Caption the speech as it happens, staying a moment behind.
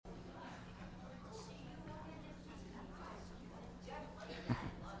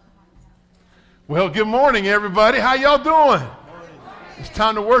Well, good morning, everybody. How y'all doing? It's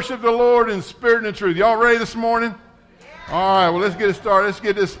time to worship the Lord in spirit and in truth. Y'all ready this morning? All right, well, let's get it started. Let's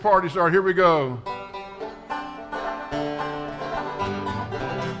get this party started. Here we go.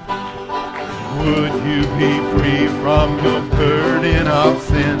 Would you be free from the burden of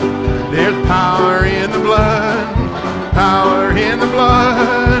sin? There's power in the blood, power in the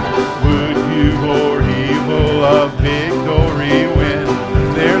blood. Would you o'er evil a victory win?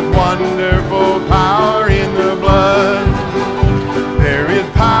 There's wonderful power in the blood. There is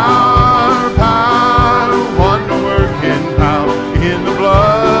power, power, wonder-working power in the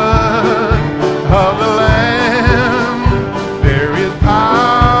blood of the Lamb. There is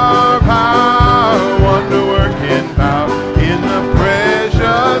power, power, wonder-working power in the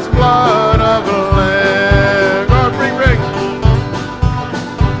precious blood of the Lamb. God, bring Rick.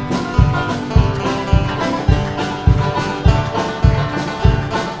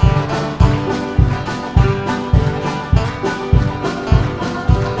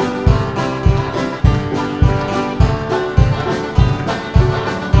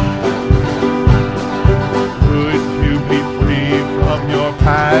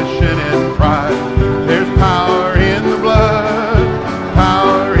 Passion and pride. There's power in the blood,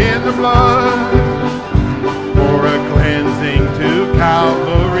 power in the blood, for a cleansing to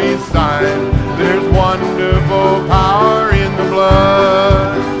Calvary's side. There's wonderful power in the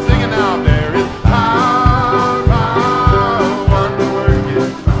blood. Sing it now. There is power, power,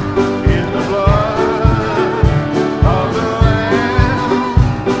 wonder-working in the blood of the Lamb.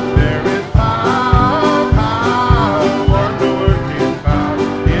 There is power, power, wonder-working power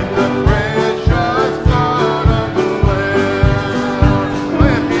in the precious blood of the Lamb. Go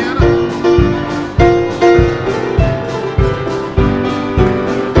ahead, piano. Would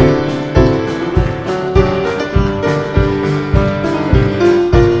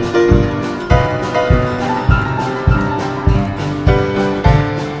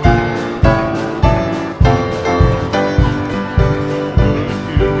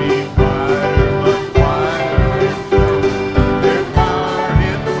you be whiter, much whiter in snow? There's power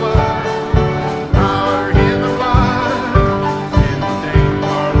in the blood, power in the blood. Sin stains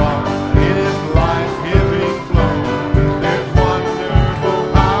are lost in His life-giving flow. There's wonderful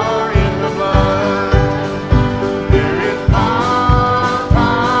power in the blood. There is power,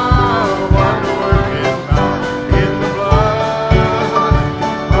 power, wonder-working power in the blood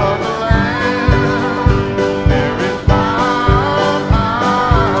of the Lamb. There is power,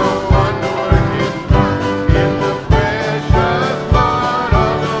 power, wonder-working power in the precious blood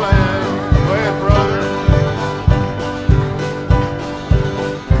of the Lamb. Go ahead, brother.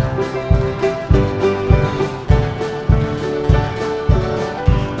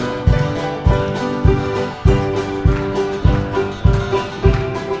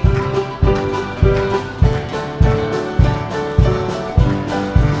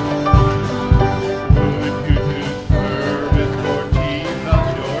 Would you do service for Jesus,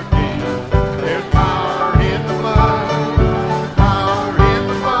 your King? There's power in the blood, power in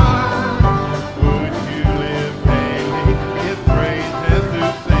the blood. Would you live daily His praises to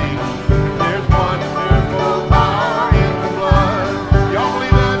sing? There's wonderful power in the blood. Y'all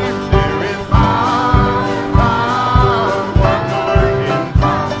believe that? There is power, power, wonder-working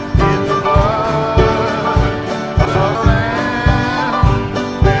power in the blood of the Lamb.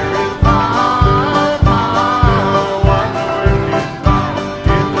 There is power, power, wonder-working power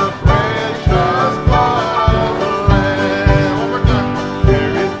in the precious blood of the Lamb. One more time.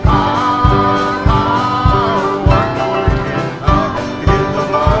 There is power, power, wonder-working power in the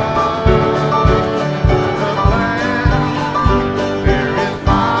blood of the Lamb. There is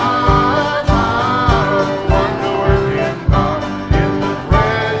power, power, wonder-working power in the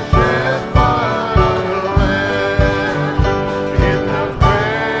precious blood of the Lamb. In the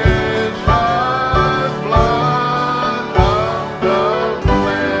precious blood of the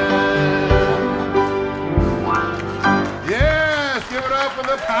Lamb. Yes, give it up for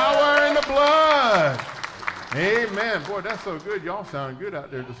the power and the blood. Amen. Boy, that's so good. Y'all sound good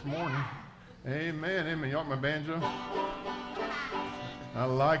out there this morning. Amen. Amen. Y'all like my banjo? I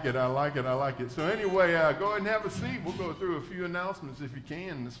like it. I like it. I like it. So anyway, go ahead and have a seat. We'll go through a few announcements if you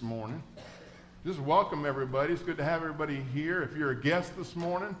can this morning. Just welcome everybody. It's good to have everybody here. If you're a guest this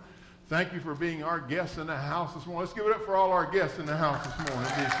morning, thank you for being our guests in the house this morning. Let's give it up for all our guests in the house this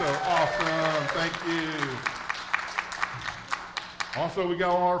morning. It'd be so awesome. Thank you. Also, we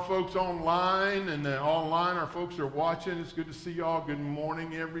got all our folks online, and online our folks are watching. It's good to see y'all. Good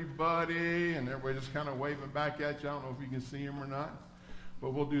morning, everybody. And everybody just kind of waving back at you. I don't know if you can see them or not,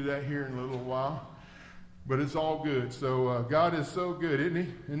 but we'll do that here in a little while. But it's all good. So God is so good, isn't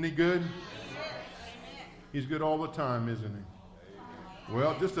he? Isn't he good? He's good all the time, isn't he?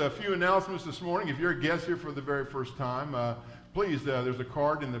 Well, just a few announcements this morning. If you're a guest here for the very first time, please, there's a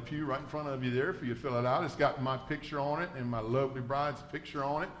card in the pew right in front of you there for you to fill it out. It's got my picture on it and my lovely bride's picture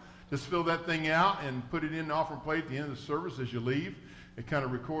on it. Just fill that thing out and put it in the offering plate at the end of the service as you leave. It kind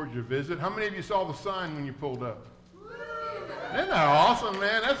of records your visit. How many of you saw the sign when you pulled up? Isn't that awesome,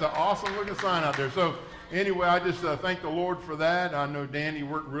 man? That's an awesome looking sign out there. So anyway, I just thank the Lord for that. I know Danny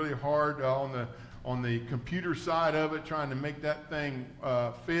worked really hard on the computer side of it, trying to make that thing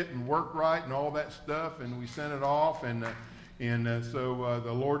fit and work right and all that stuff. And we sent it off, and so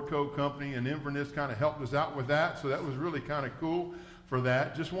the Lord Code Company and Inverness kind of helped us out with that. So that was really kind of cool for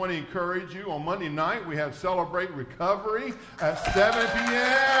that. Just want to encourage you, on Monday night we have Celebrate Recovery at 7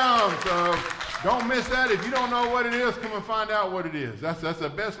 p.m. So don't miss that. If you don't know what it is, come and find out what it is. That's the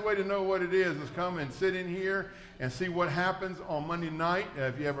best way to know what it is come and sit in here and see what happens on Monday night.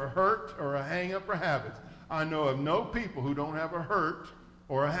 If you have a hurt or a hang-up or habit. I know of no people who don't have a hurt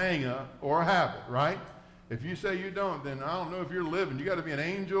or a hang-up or a habit, right? If you say you don't, then I don't know if you're living. You got to be an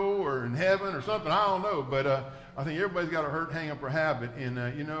angel or in heaven or something. I don't know. But I think everybody's got a hurt, hang-up, or habit. And,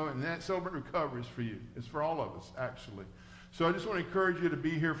 and that Celebrate Recovery is for you. It's for all of us, actually. So I just want to encourage you to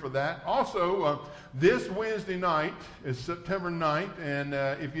be here for that. Also, this Wednesday night is September 9th. And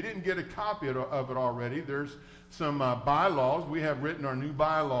if you didn't get a copy of it already, there's some bylaws. We have written our new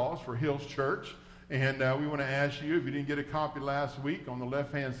bylaws for Hills Church. And we want to ask you, if you didn't get a copy last week, on the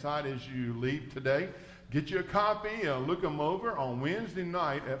left-hand side as you leave today, get you a copy, look them over on Wednesday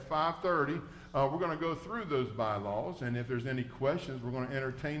night at 5:30. We're going to go through those bylaws, and if there's any questions, we're going to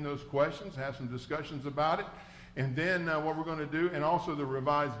entertain those questions, have some discussions about it. And then what we're going to do, and also the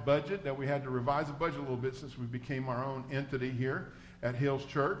revised budget, that we had to revise the budget a little bit since we became our own entity here at Hills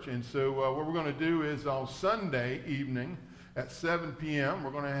Church. And so what we're going to do is on Sunday evening at 7 p.m.,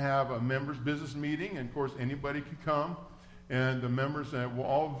 we're going to have a members' business meeting, and of course anybody can come. And the members will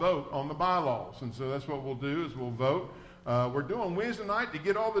all vote on the bylaws. And so that's what we'll do, is we'll vote. We're doing Wednesday night to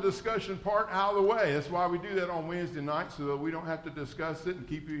get all the discussion part out of the way. That's why we do that on Wednesday night, so that we don't have to discuss it and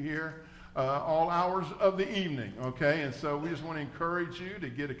keep you here all hours of the evening, okay? And so we just want to encourage you to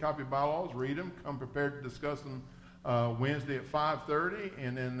get a copy of bylaws, read them, come prepared to discuss them Wednesday at 5:30,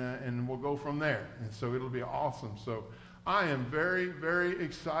 and then and we'll go from there. And so it'll be awesome. So I am very, very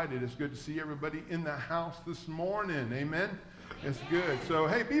excited. It's good to see everybody in the house this morning. Amen? It's good. So,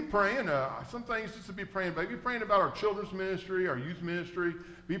 hey, be praying. Some things just to be praying about. Be praying about our children's ministry, our youth ministry.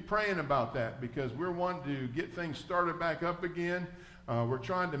 Be praying about that, because we're wanting to get things started back up again. We're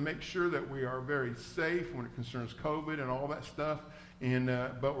trying to make sure that we are very safe when it concerns COVID and all that stuff.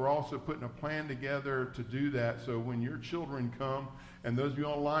 But we're also putting a plan together to do that, so when your children come, and those of you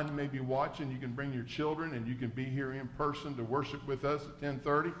online who may be watching, you can bring your children and you can be here in person to worship with us at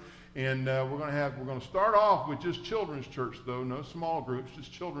 10:30. And we're going to start off with just children's church, though, no small groups,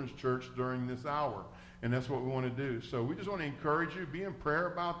 just children's church during this hour. And that's what we want to do. So we just want to encourage you, be in prayer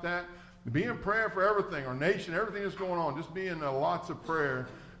about that. Be in prayer for everything, our nation, everything that's going on. Just be in lots of prayer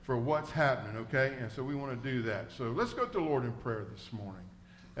for what's happening, okay? And so we want to do that. So let's go to the Lord in prayer this morning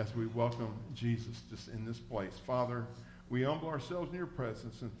as we welcome Jesus just in this place. Father, we humble ourselves in your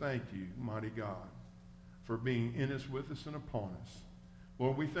presence and thank you, mighty God, for being in us, with us, and upon us.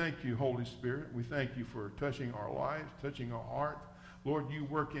 Lord, we thank you, Holy Spirit. We thank you for touching our lives, touching our heart. Lord, you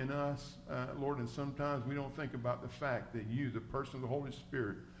work in us, Lord, and sometimes we don't think about the fact that you, the person of the Holy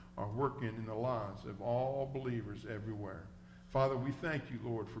Spirit, are working in the lives of all believers everywhere. Father, we thank you,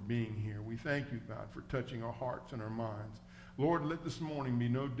 Lord, for being here. We thank you, God, for touching our hearts and our minds. Lord, let this morning be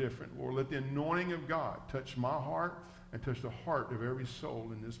no different. Lord, let the anointing of God touch my heart and touch the heart of every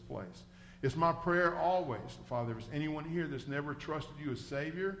soul in this place. It's my prayer always, Father, if there's anyone here that's never trusted you as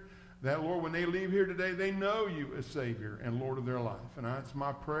Savior, that, Lord, when they leave here today, they know you as Savior and Lord of their life. And that's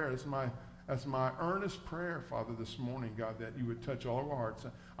my prayer. That's my earnest prayer, Father, this morning, God, that you would touch all of our hearts.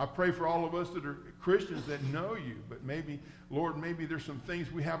 I pray for all of us that are Christians that know you, but maybe, Lord, maybe there's some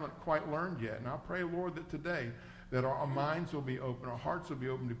things we haven't quite learned yet. And I pray, Lord, that today, that our minds will be open, our hearts will be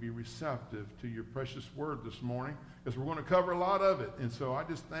open to be receptive to your precious word this morning, because we're going to cover a lot of it. And so I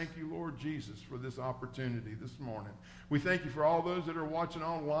just thank you, Lord Jesus, for this opportunity this morning. We thank you for all those that are watching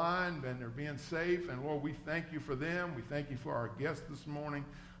online and they're being safe. And Lord, we thank you for them. We thank you for our guests this morning.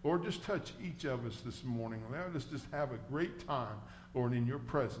 Lord, just touch each of us this morning. Let us just have a great time, Lord, in your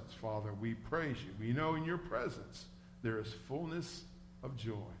presence, Father. We praise you. We know in your presence there is fullness of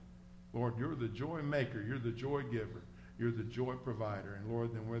joy. Lord, you're the joy maker. You're the joy giver. You're the joy provider. And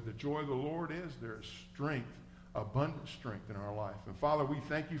Lord, then where the joy of the Lord is, there is strength, abundant strength in our life. And Father, we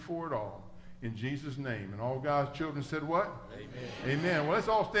thank you for it all. in Jesus' name. And all God's children said what? Amen. Amen. Well, let's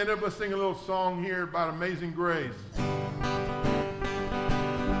all stand up. Let's sing a little song here about Amazing Grace.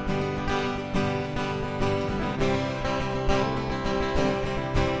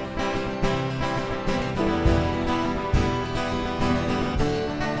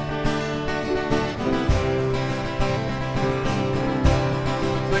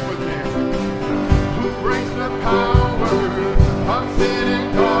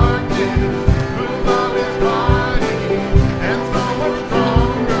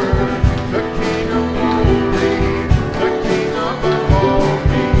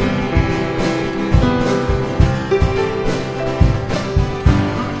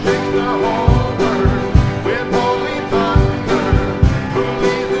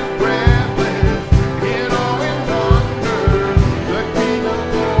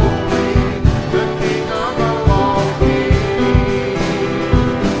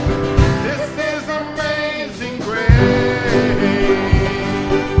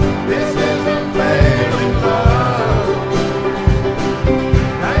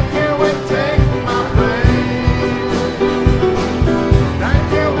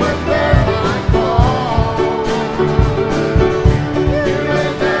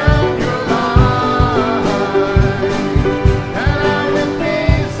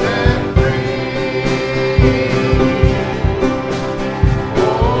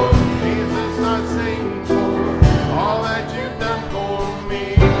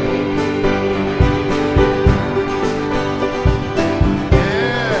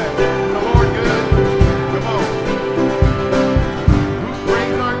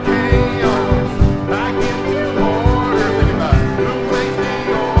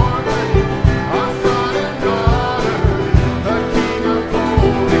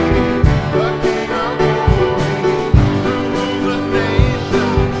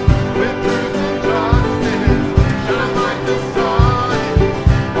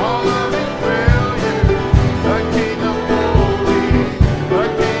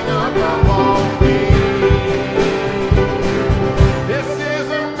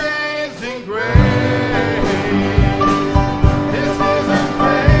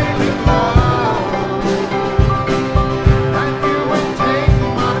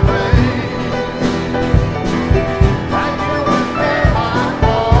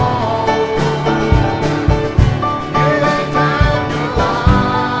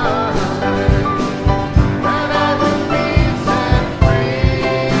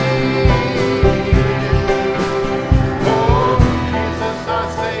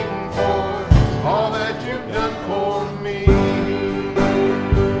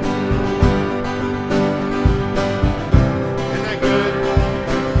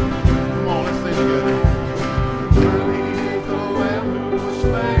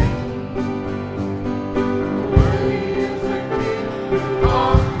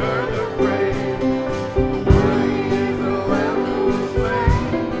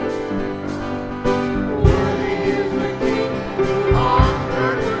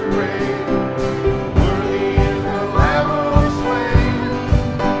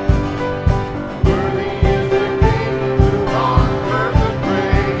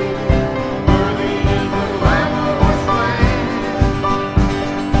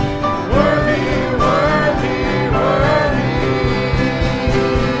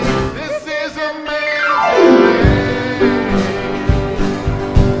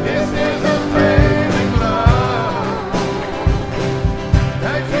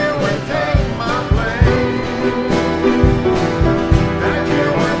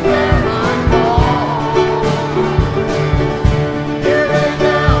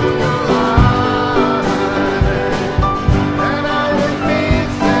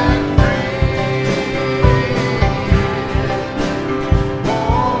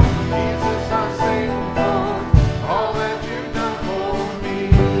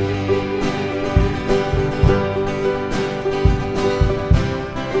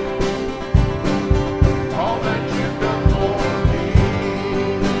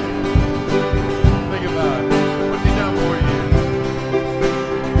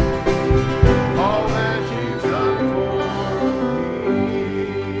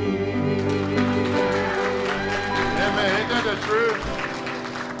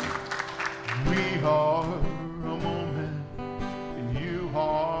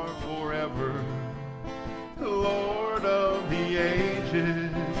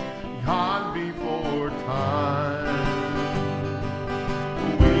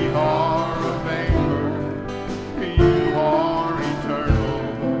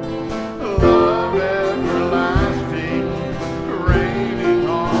 Love everlasting, reigning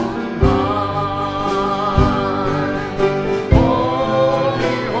on high.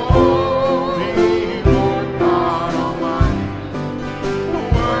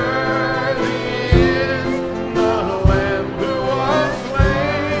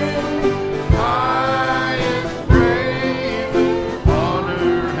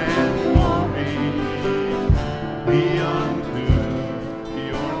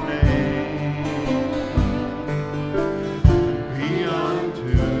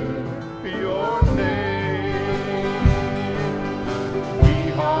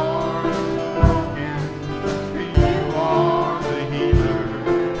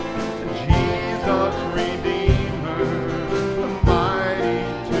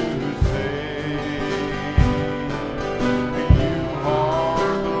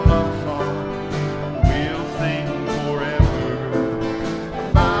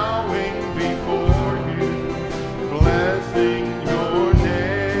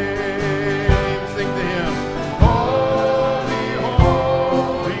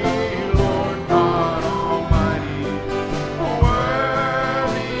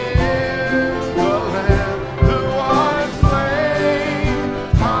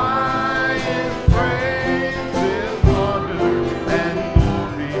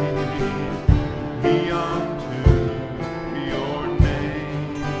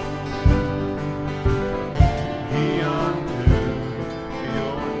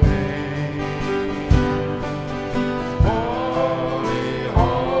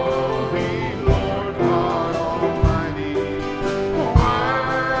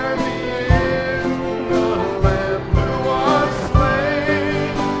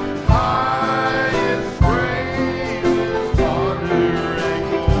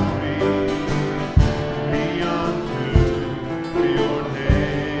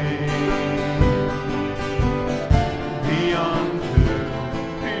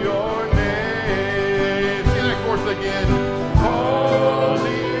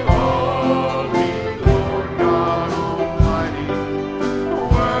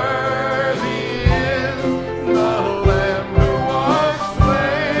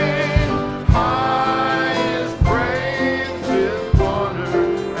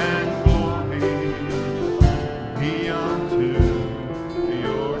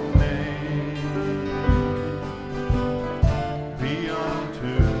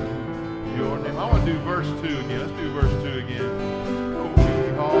 want to do verse 2 again. Let's do verse 2 again. We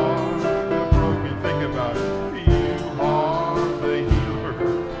are the broken. Think about it. You are the healer.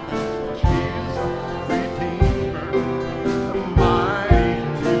 Jesus, Redeemer, mighty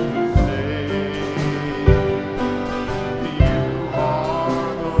to save. You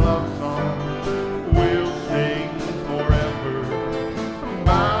are the love song we'll sing forever,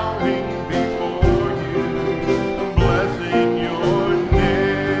 bowing before you, blessing your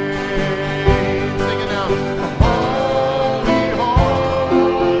name. Sing it now. Holy,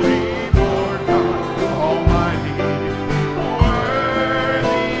 holy Lord God Almighty,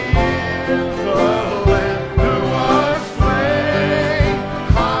 worthy is the Lamb who was slain.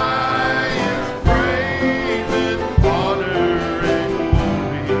 Highest praise and honor and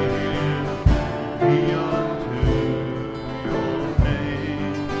glory be unto your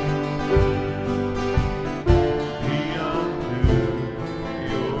name. Be unto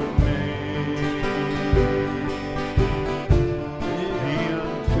your name. Be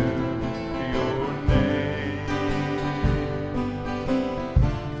unto your name.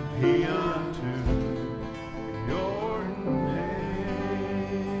 Be unto your name.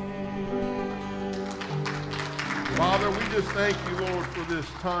 Father, we just thank you, Lord, for this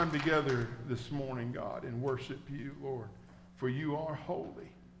time together this morning, God, and worship you, Lord, for you are holy.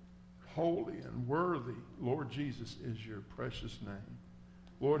 Holy and worthy, Lord Jesus, is your precious name.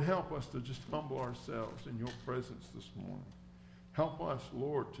 Lord, help us to just humble ourselves in your presence this morning. Help us,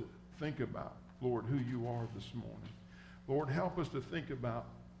 Lord, to think about, Lord, who you are this morning. Lord, help us to think about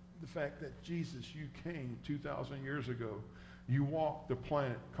the fact that Jesus, you came 2,000 years ago. You walked the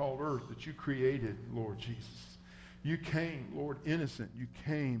planet called Earth that you created, Lord Jesus. You came, Lord, innocent. You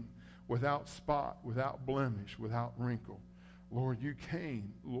came without spot, without blemish, without wrinkle. Lord, you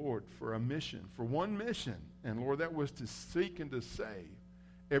came, Lord, for a mission, for one mission. And Lord, that was to seek and to save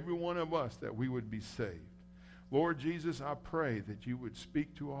every one of us, that we would be saved. Lord Jesus, I pray that you would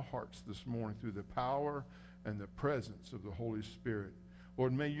speak to our hearts this morning through the power and the presence of the Holy Spirit.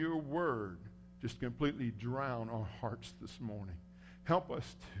 Lord, may your word just completely drown our hearts this morning. Help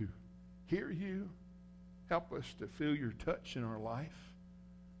us to hear you. Help us to feel your touch in our life.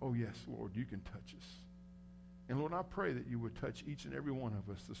 Oh, yes, Lord, you can touch us. And Lord, I pray that you would touch each and every one of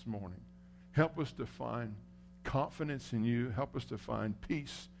us this morning. Help us to find confidence in you. Help us to find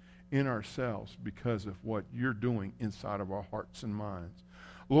peace in ourselves because of what you're doing inside of our hearts and minds.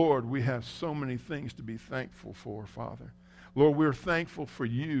 Lord, we have so many things to be thankful for, Father. Lord, we're thankful for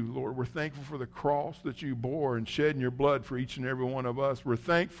you. Lord, we're thankful for the cross that you bore and shed in your blood for each and every one of us. We're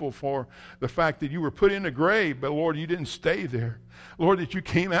thankful for the fact that you were put in a grave, but Lord, you didn't stay there. Lord, that you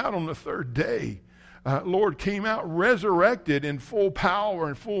came out on the third day. Lord, came out resurrected in full power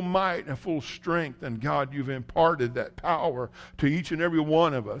and full might and full strength. And God, you've imparted that power to each and every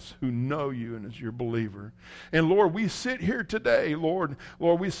one of us who know you and is your believer. And Lord, we sit here today, Lord,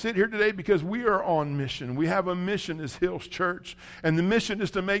 we sit here today because we are on mission. We have a mission as Hills Church. And the mission is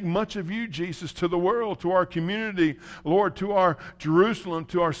to make much of you, Jesus, to the world, to our community, Lord, to our Jerusalem,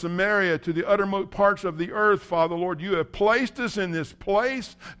 to our Samaria, to the uttermost parts of the earth, Father. Lord, you have placed us in this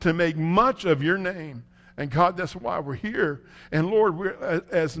place to make much of your name. And God, that's why we're here. And Lord,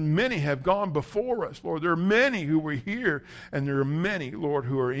 as many have gone before us, Lord, there are many who were here, and there are many, Lord,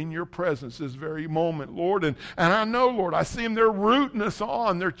 who are in your presence this very moment, Lord. And I know, Lord, I see them, they're rooting us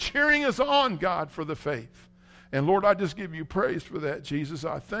on. They're cheering us on, God, for the faith. And Lord, I just give you praise for that, Jesus.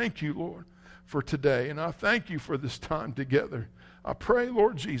 I thank you, Lord, for today. And I thank you for this time together. I pray,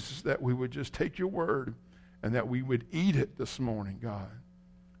 Lord Jesus, that we would just take your word and that we would eat it this morning, God.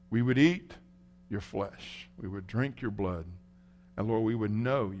 We would eat your flesh. We would drink your blood. And Lord, we would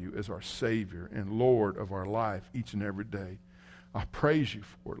know you as our Savior and Lord of our life each and every day. I praise you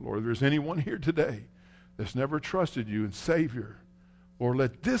for it, Lord. If there's anyone here today that's never trusted you as Savior, Lord,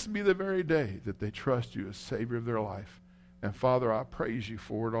 let this be the very day that they trust you as Savior of their life. And Father, I praise you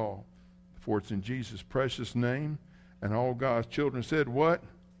for it all. For it's in Jesus' precious name. And all God's children said what?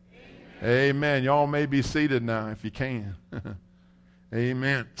 Amen. Amen. Y'all may be seated now if you can.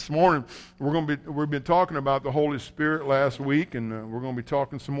 Amen. This morning, we've been talking about the Holy Spirit last week, and we're going to be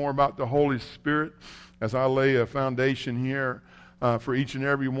talking some more about the Holy Spirit as I lay a foundation here for each and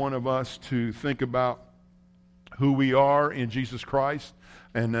every one of us to think about who we are in Jesus Christ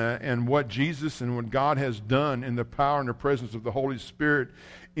and what Jesus and what God has done in the power and the presence of the Holy Spirit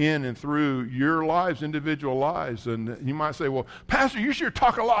in and through your lives, individual lives. And you might say, well, Pastor, you sure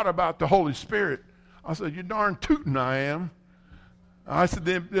talk a lot about the Holy Spirit. I said, you darn tootin' I am. I said,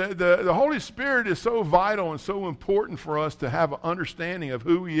 the Holy Spirit is so vital and so important for us to have an understanding of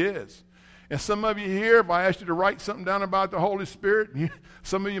who he is. And some of you here, if I asked you to write something down about the Holy Spirit,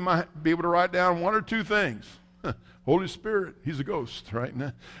 some of you might be able to write down one or two things. Holy Spirit, he's a ghost, right?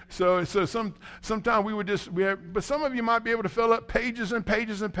 So sometimes we would but some of you might be able to fill up pages and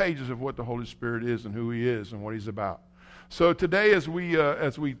pages and pages of what the Holy Spirit is and who he is and what he's about. So today, as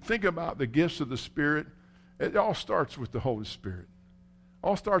we think about the gifts of the Spirit, it all starts with the Holy Spirit.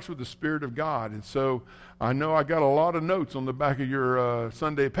 All starts with the Spirit of God. And so I know I got a lot of notes on the back of your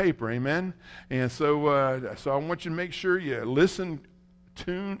Sunday paper, amen? And so I want you to make sure you listen,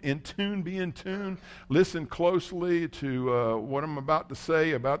 be in tune. Listen closely to what I'm about to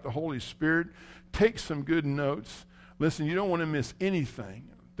say about the Holy Spirit. Take some good notes. Listen, you don't want to miss anything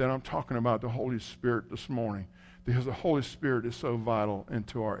that I'm talking about the Holy Spirit this morning, because the Holy Spirit is so vital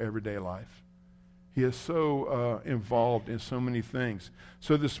into our everyday life. He is so involved in so many things.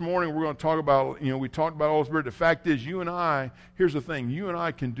 So this morning we're going to talk about, we talked about the Holy Spirit. The fact is, you and I, here's the thing, you and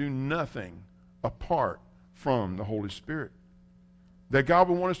I can do nothing apart from the Holy Spirit that God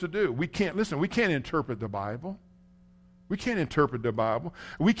would want us to do. We can't interpret the Bible. We can't interpret the Bible.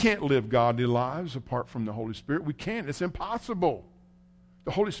 We can't live godly lives apart from the Holy Spirit. We can't. It's impossible.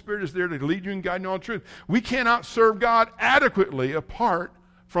 The Holy Spirit is there to lead you and guide you in all truth. We cannot serve God adequately apart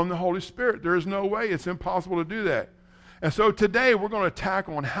from the Holy Spirit. There is no way. It's impossible to do that. And so today we're going to tack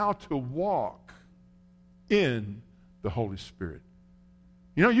on how to walk in the Holy Spirit.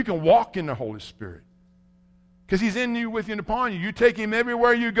 You can walk in the Holy Spirit because he's in you, with you, and upon you. You take him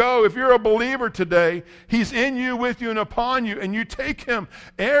everywhere you go. If you're a believer today, he's in you, with you, and upon you, and you take him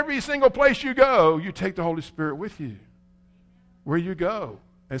every single place you go. You take the Holy Spirit with you where you go.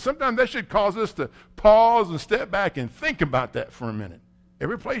 And sometimes that should cause us to pause and step back and think about that for a minute.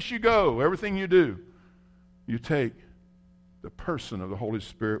 Every place you go, everything you do, you take the person of the Holy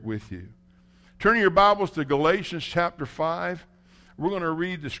Spirit with you. Turning your Bibles to Galatians chapter 5. We're going to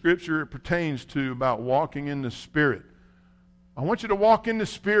read the scripture it pertains to about walking in the Spirit. I want you to walk in the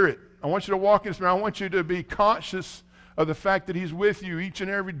Spirit. I want you to walk in the Spirit. I want you to be conscious of the fact that he's with you each and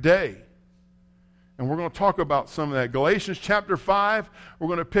every day. And we're going to talk about some of that. Galatians chapter 5, we're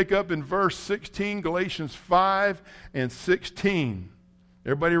going to pick up in verse 16, Galatians 5 and 16.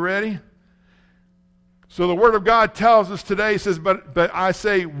 Everybody ready? So the Word of God tells us today, it says, but I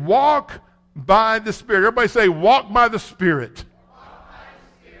say, walk by the Spirit. Everybody say, walk by the Spirit. Walk by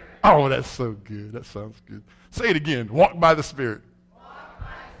the Spirit. Oh, that's so good. That sounds good. Say it again. Walk by the Spirit. Walk by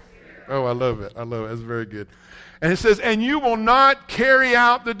the Spirit. Oh, I love it. That's very good. And it says, and you will not carry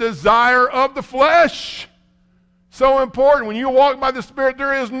out the desire of the flesh. So important. When you walk by the Spirit,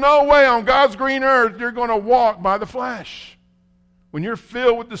 there is no way on God's green earth you're going to walk by the flesh. When you're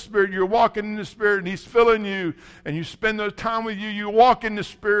filled with the Spirit, you're walking in the Spirit, and he's filling you, and you spend those time with you, you walk in the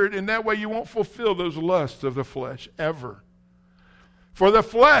Spirit, and that way you won't fulfill those lusts of the flesh ever. For the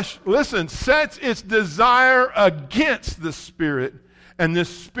flesh, listen, sets its desire against the Spirit, and the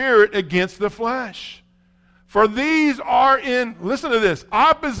Spirit against the flesh. For these are in, listen to this,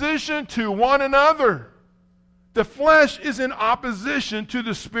 opposition to one another. The flesh is in opposition to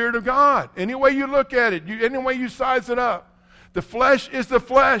the Spirit of God. Any way you look at it, any way you size it up. The flesh is the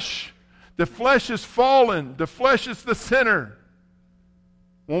flesh. The flesh is fallen. The flesh is the sinner.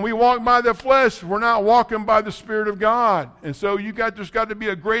 When we walk by the flesh, we're not walking by the Spirit of God. And so there's got to be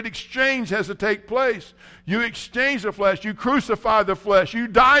a great exchange has to take place. You exchange the flesh. You crucify the flesh. You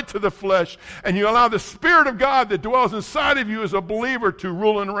die to the flesh. And you allow the Spirit of God that dwells inside of you as a believer to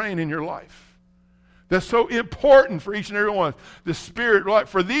rule and reign in your life. That's so important for each and every one. The Spirit,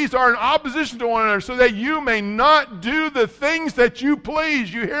 for these are in opposition to one another, so that you may not do the things that you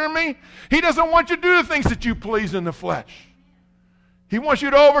please. You hear me? He doesn't want you to do the things that you please in the flesh. He wants you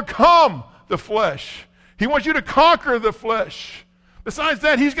to overcome the flesh. He wants you to conquer the flesh. Besides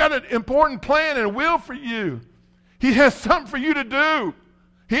that, he's got an important plan and will for you. He has something for you to do.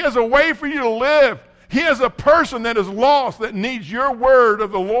 He has a way for you to live. He has a person that is lost that needs your word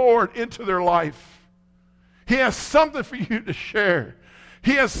of the Lord into their life. He has something for you to share.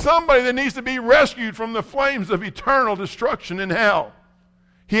 He has somebody that needs to be rescued from the flames of eternal destruction in hell.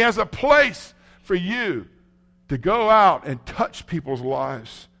 He has a place for you to go out and touch people's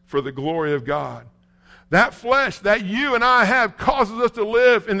lives for the glory of God. That flesh that you and I have causes us to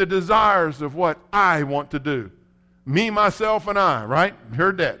live in the desires of what I want to do. Me, myself, and I, right?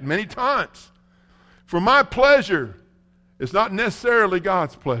 Heard that many times. For my pleasure is not necessarily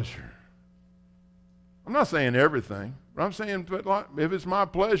God's pleasure. I'm not saying everything, but I'm saying if it's my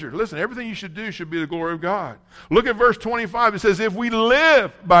pleasure. Listen, everything you should do should be the glory of God. Look at verse 25. It says, if we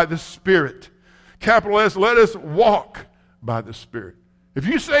live by the Spirit, capital S, let us walk by the Spirit. If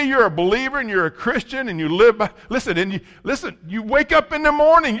you say you're a believer and you're a Christian and you live by, you wake up in the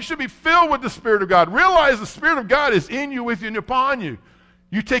morning, you should be filled with the Spirit of God. Realize the Spirit of God is in you, with you, and upon you.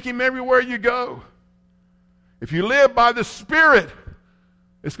 You take Him everywhere you go. If you live by the Spirit,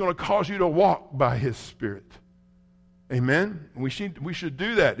 it's going to cause you to walk by His Spirit. Amen? We should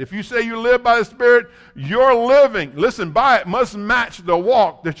do that. If you say you live by the Spirit, your living, by it, must match the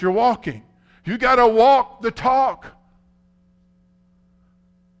walk that you're walking. You got to walk the talk.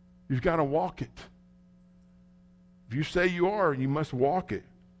 You've got to walk it. If you say you are, you must walk it.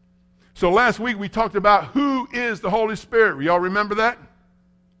 So last week we talked about who is the Holy Spirit. Y'all remember that?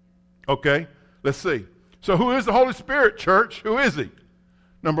 Okay, let's see. So who is the Holy Spirit, church? Who is He?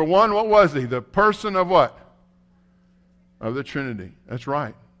 Number one, what was He? The person of what? Of the Trinity. That's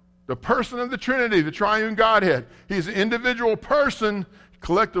right. The person of the Trinity, the triune Godhead. He's an individual person.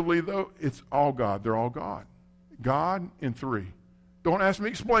 Collectively, though, it's all God. They're all God. God in three. Don't ask me to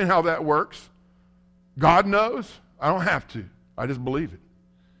explain how that works. God knows. I don't have to. I just believe it.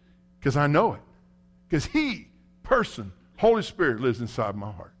 Because I know it. Because He, person, Holy Spirit, lives inside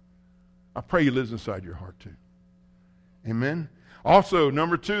my heart. I pray He lives inside your heart too. Amen? Also,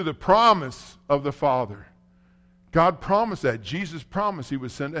 number two, the promise of the Father. God promised that. Jesus promised He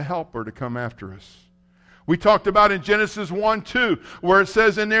would send a helper to come after us. We talked about in Genesis 1:2, where it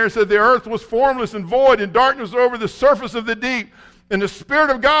says in there, the earth was formless and void, and darkness over the surface of the deep. And the Spirit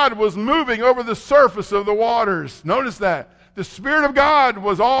of God was moving over the surface of the waters. Notice that. The Spirit of God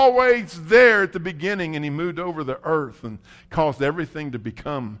was always there at the beginning, and He moved over the earth and caused everything to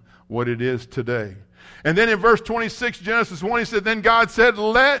become what it is today. And then in verse 26, Genesis 1, He said, then God said,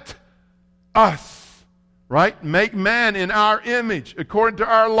 let us, make man in our image, according to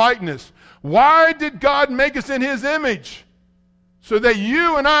our likeness. Why did God make us in His image? So that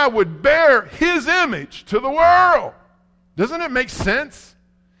you and I would bear His image to the world. Doesn't it make sense?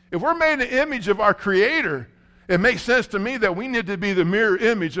 If we're made in the image of our Creator, it makes sense to me that we need to be the mirror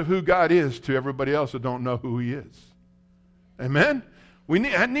image of who God is to everybody else that don't know who He is. Amen?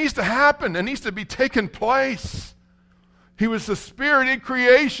 That needs to happen. That needs to be taking place. He was the Spirit in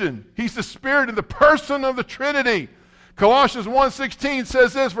creation. He's the Spirit in the person of the Trinity. Colossians 1:16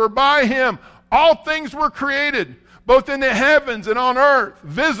 says this, for by Him all things were created, both in the heavens and on earth,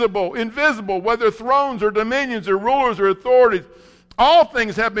 visible, invisible, whether thrones or dominions or rulers or authorities. All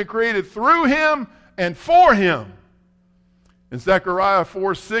things have been created through Him and for Him. In Zechariah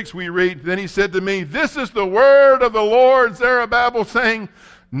 4:6 we read, then He said to me, this is the word of the Lord, Zerubbabel, saying,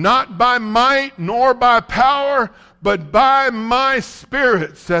 not by might nor by power, but by my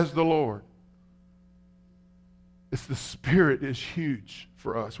Spirit, says the Lord. It's the Spirit is huge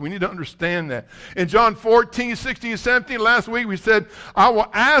for us. We need to understand that. In John 14:16 and 17, last week we said, I will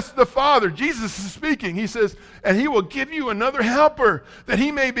ask the Father, Jesus is speaking, He says, and He will give you another helper, that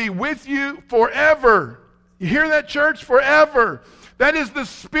He may be with you forever. You hear that, church? Forever. That is the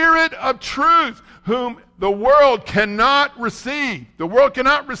Spirit of truth, whom the world cannot receive. The world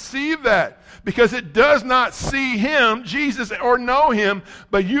cannot receive that because it does not see Him, Jesus, or know Him,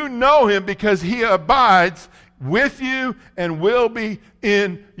 but you know Him because He abides with you and will be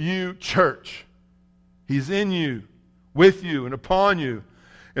in you, church. He's in you, with you, and upon you.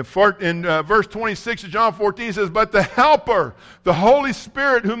 In verse 26 of John 14, it says, but the Helper, the Holy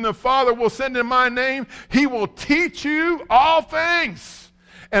Spirit, whom the Father will send in my name, He will teach you all things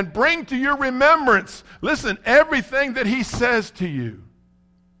and bring to your remembrance, listen, everything that He says to you.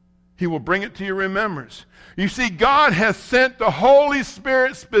 He will bring it to your remembrance. You see, God has sent the Holy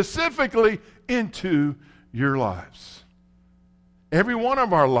Spirit specifically into your lives. Every one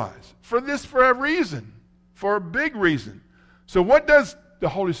of our lives. For a reason. For a big reason. So what does the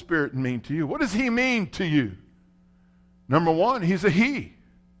Holy Spirit mean to you? What does He mean to you? Number one, He's a He,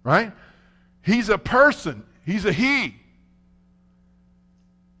 right? He's a person. He's a He.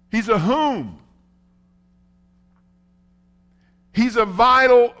 He's a whom. He's a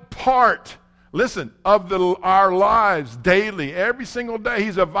vital part, listen, of our lives daily. Every single day,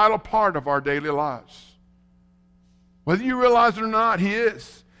 He's a vital part of our daily lives. Whether you realize it or not, He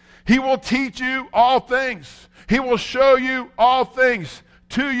is. He will teach you all things. He will show you all things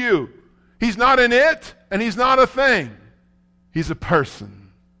to you. He's not an it, and He's not a thing. He's a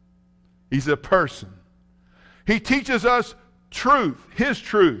person. He's a person. He teaches us truth, His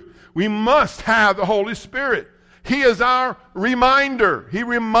truth. We must have the Holy Spirit. He is our reminder. He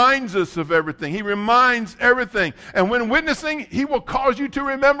reminds us of everything. He reminds everything. And when witnessing, He will cause you to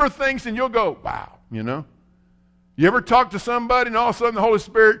remember things, and you'll go, wow, you know. You ever talk to somebody and all of a sudden the Holy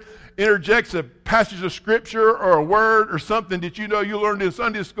Spirit interjects a passage of Scripture or a word or something that you know you learned in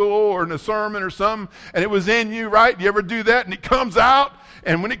Sunday school or in a sermon or something, and it was in you, right? You ever do that? And it comes out,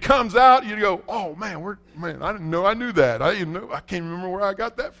 and when it comes out, you go, oh, man, I didn't know I knew that. I can't remember where I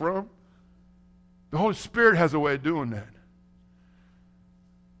got that from. The Holy Spirit has a way of doing that.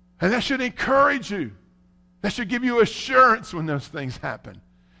 And that should encourage you. That should give you assurance when those things happen.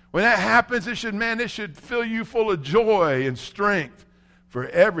 When that happens, it should fill you full of joy and strength for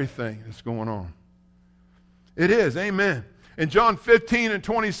everything that's going on. It is, amen. In John 15 and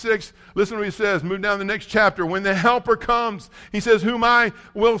 26, listen to what he says. Move down to the next chapter. When the Helper comes, he says, whom I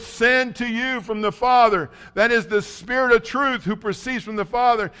will send to you from the Father. That is the Spirit of truth who proceeds from the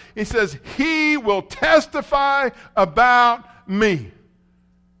Father. He says, he will testify about me.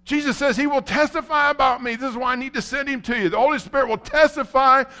 Jesus says he will testify about me. This is why I need to send him to you. The Holy Spirit will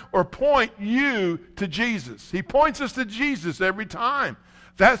testify or point you to Jesus. He points us to Jesus every time.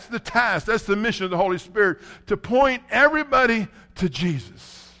 That's the task. That's the mission of the Holy Spirit, to point everybody to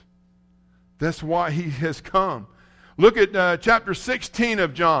Jesus. That's why he has come. Look at chapter 16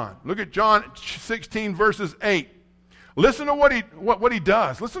 of John. Look at John 16 verses 8. Listen to what he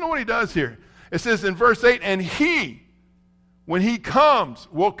does. Listen to what he does here. It says in verse 8, and he, when he comes,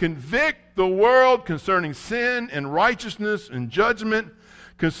 will convict the world concerning sin and righteousness and judgment,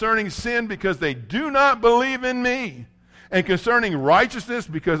 concerning sin because they do not believe in me, and concerning righteousness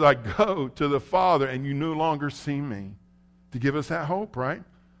because I go to the Father and you no longer see me. To give us that hope, right?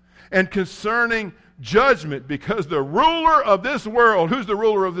 And concerning judgment because the ruler of this world, who's the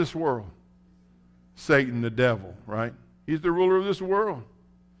ruler of this world? Satan, the devil, right? He's the ruler of this world.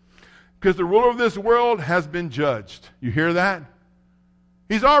 Because the ruler of this world has been judged. You hear that?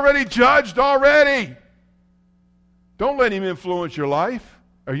 He's already judged already. Don't let him influence your life,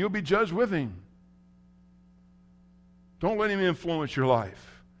 or you'll be judged with him. Don't let him influence your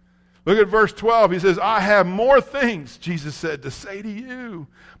life. Look at verse 12. He says, I have more things, Jesus said, to say to you,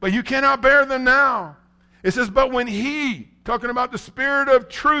 but you cannot bear them now. It says, but when he, talking about the Spirit of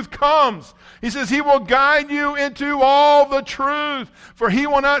truth, comes, he says he will guide you into all the truth, for he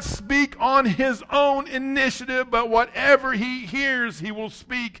will not speak on his own initiative, but whatever he hears he will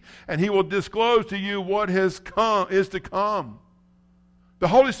speak, and he will disclose to you what is to come. The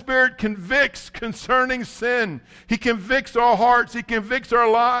Holy Spirit convicts concerning sin. He convicts our hearts. He convicts our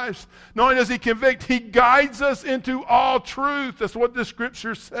lives. Not only does he convict, he guides us into all truth. That's what the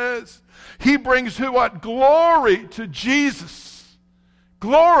Scripture says. He brings who what? Glory to Jesus.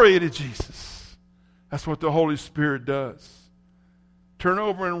 Glory to Jesus. That's what the Holy Spirit does. Turn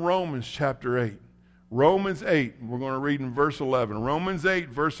over in Romans chapter 8. Romans 8. We're going to read in verse 11. Romans 8,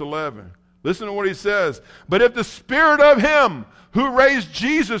 verse 11. Listen to what he says. But if the Spirit of him who raised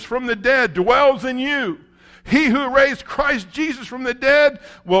Jesus from the dead dwells in you, he who raised Christ Jesus from the dead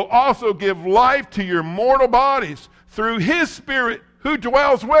will also give life to your mortal bodies through his Spirit who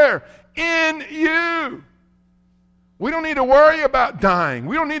dwells where? In you. We don't need to worry about dying.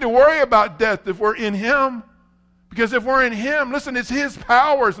 We don't need to worry about death if we're in him. Because if we're in him, listen, it's his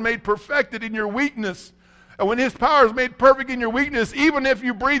power is made perfected in your weakness. And when his power is made perfect in your weakness, even if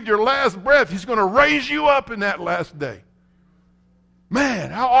you breathe your last breath, he's going to raise you up in that last day.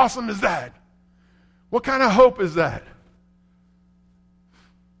 Man, how awesome is that? What kind of hope is that?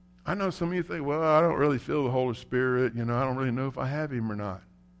 I know some of you think, well, I don't really feel the Holy Spirit. I don't really know if I have him or not.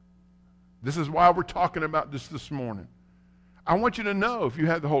 This is why we're talking about this morning. I want you to know if you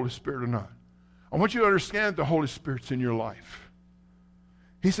have the Holy Spirit or not. I want you to understand the Holy Spirit's in your life.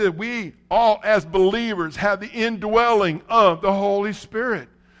 He said we all as believers have the indwelling of the Holy Spirit.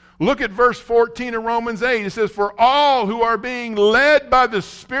 Look at verse 14 of Romans 8. It says, for all who are being led by the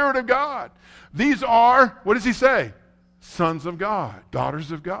Spirit of God, these are, what does he say? Sons of God,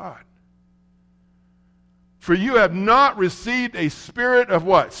 daughters of God. For you have not received a spirit of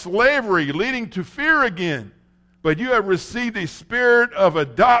what? Slavery, leading to fear again. But you have received a spirit of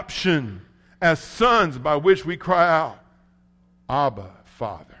adoption as sons, by which we cry out, Abba,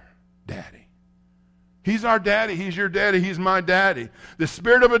 Father, Daddy. He's our daddy. He's your daddy. He's my daddy. The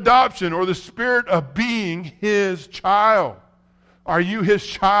spirit of adoption, or the spirit of being his child. Are you his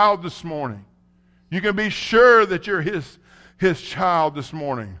child this morning? You can be sure that you're his child this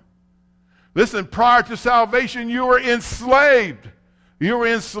morning. Listen, prior to salvation, you were enslaved. You were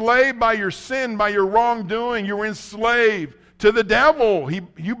enslaved by your sin, by your wrongdoing. You were enslaved to the devil.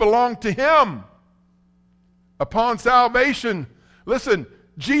 You belonged to him. Upon salvation, listen,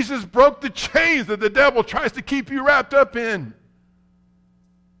 Jesus broke the chains that the devil tries to keep you wrapped up in.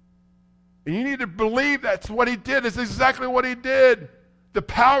 And you need to believe that's what he did. It's exactly what he did. The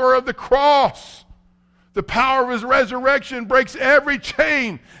power of the cross. The power of his resurrection breaks every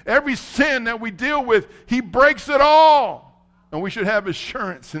chain, every sin that we deal with. He breaks it all. And we should have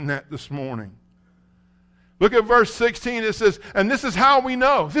assurance in that this morning. Look at verse 16. It says, and this is how we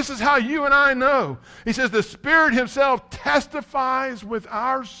know. This is how you and I know. He says, the Spirit himself testifies with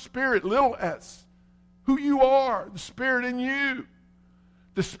our spirit, little s, who you are, the Spirit in you.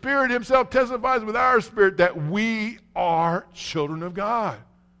 The Spirit himself testifies with our spirit that we are children of God.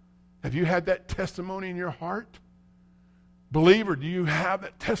 Have you had that testimony in your heart? Believer, do you have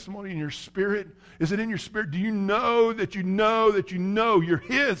that testimony in your spirit? Is it in your spirit? Do you know that you know that you know you're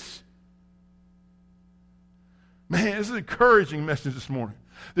his? Man, this is an encouraging message this morning.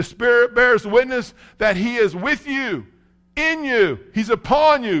 The Spirit bears witness that he is with you, in you. He's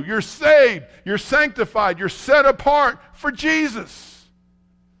upon you. You're saved. You're sanctified. You're set apart for Jesus.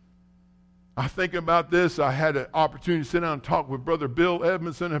 I think about this. I had an opportunity to sit down and talk with Brother Bill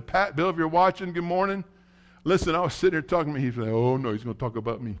Edmondson and Pat. Bill, if you're watching, good morning. Listen, I was sitting there talking to me. He's like, oh, no, he's going to talk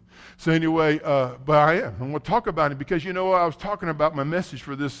about me. So anyway, but I am. I'm going to talk about him because you know what? I was talking about my message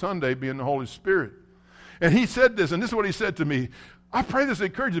for this Sunday being the Holy Spirit. And he said this, and this is what he said to me. I pray this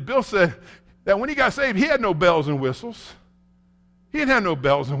encourages. Bill said that when he got saved, he had no bells and whistles. He didn't have no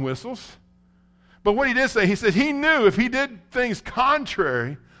bells and whistles. But what he did say, he said he knew if he did things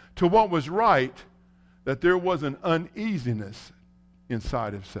contrary to what was right, that there was an uneasiness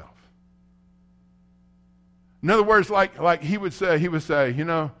inside himself. In other words, like he would say, you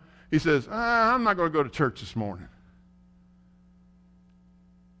know, he says, I'm not going to go to church this morning.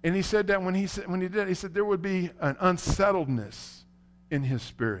 And he said that when he did, he said there would be an unsettledness in his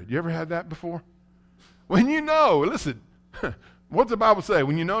spirit. You ever had that before? When you know, listen, what's the Bible say?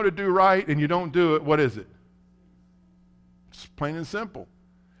 When you know to do right and you don't do it, what is it? It's plain and simple.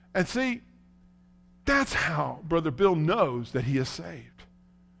 And see, that's how Brother Bill knows that he is saved.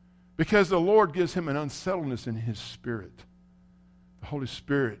 Because the Lord gives him an unsettledness in his spirit. The Holy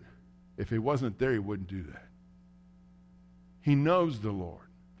Spirit, if he wasn't there, he wouldn't do that. He knows the Lord.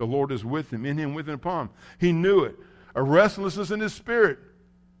 The Lord is with him, in him, with and upon him. He knew it. A restlessness in his spirit.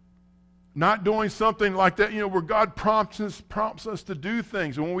 Not doing something like that, you know, where God prompts us to do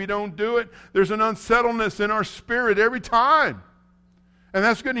things. And when we don't do it, there's an unsettledness in our spirit every time. And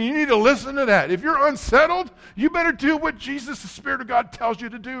that's good. And you need to listen to that. If you're unsettled, you better do what Jesus, the Spirit of God, tells you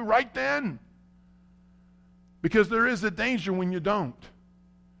to do right then. Because there is a danger when you don't.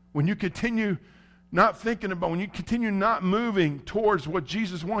 When you continue not thinking about, when you continue not moving towards what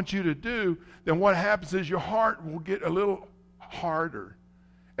Jesus wants you to do, then what happens is your heart will get a little harder.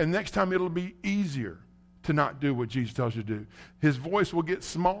 And next time it'll be easier to not do what Jesus tells you to do. His voice will get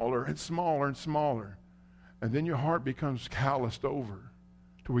smaller and smaller and smaller. And then your heart becomes calloused over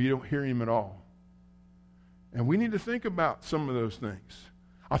to where you don't hear him at all. And we need to think about some of those things.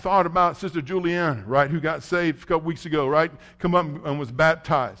 I thought about Sister Juliana, right, who got saved a couple weeks ago, right? Come up and was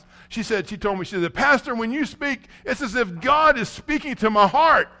baptized. She told me, Pastor, when you speak, it's as if God is speaking to my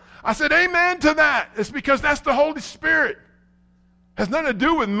heart. I said, amen to that. It's because that's the Holy Spirit. It has nothing to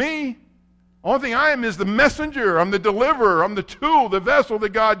do with me. Only thing I am is the messenger. I'm the deliverer. I'm the tool, the vessel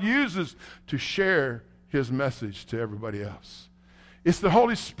that God uses to share his message to everybody else. It's the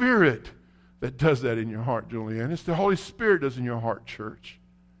Holy Spirit that does that in your heart, Julianne. It's the Holy Spirit does in your heart, church.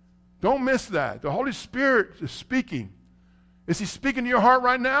 Don't miss that. The Holy Spirit is speaking. Is he speaking to your heart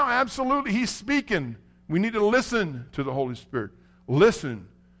right now? Absolutely, he's speaking. We need to listen to the Holy Spirit. Listen.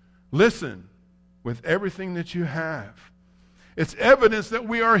 Listen with everything that you have. It's evidence that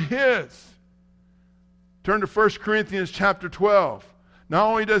we are his. Turn to 1 Corinthians chapter 12. Not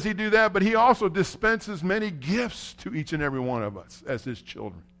only does he do that, but he also dispenses many gifts to each and every one of us as his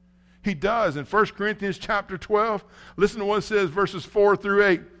children. He does. In 1 Corinthians chapter 12, listen to what it says, verses 4 through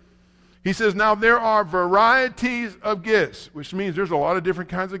 8. He says, now there are varieties of gifts, which means there's a lot of different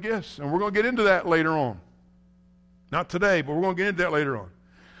kinds of gifts. And we're going to get into that later on. Not today, but we're going to get into that later on.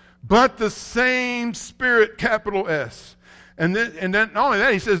 But the same Spirit, capital S. And then not only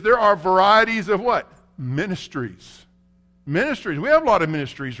that, he says there are varieties of what? Ministries. Ministries. We have a lot of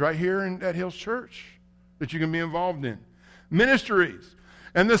ministries right here at Hills Church that you can be involved in. Ministries.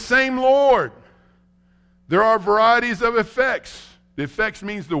 And the same Lord. There are varieties of effects. The effects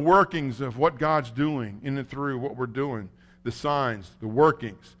means the workings of what God's doing in and through what we're doing. The signs, the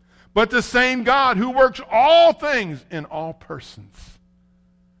workings. But the same God who works all things in all persons.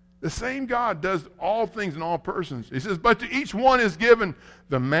 The same God does all things in all persons. He says, but to each one is given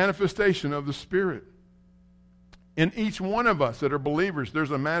the manifestation of the Spirit. In each one of us that are believers,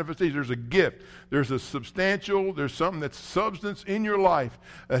 there's a manifestation, there's a gift, there's a substantial, there's something that's substance in your life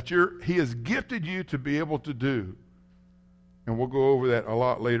that he has gifted you to be able to do. And we'll go over that a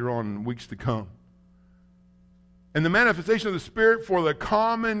lot later on in weeks to come. And the manifestation of the Spirit for the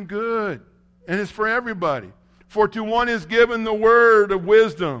common good. And it's for everybody. For to one is given the word of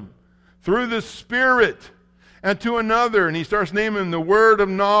wisdom through the Spirit, and to another, and he starts naming the word of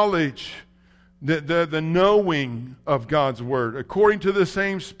knowledge, the knowing of God's word, according to the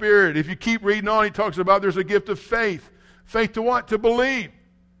same Spirit. If you keep reading on, he talks about there's a gift of faith. Faith to what? To believe.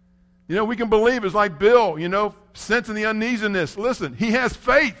 You know, we can believe. It's like Bill, sensing the uneasiness. Listen, he has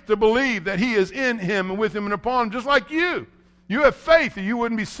faith to believe that he is in him and with him and upon him, just like you. You have faith or you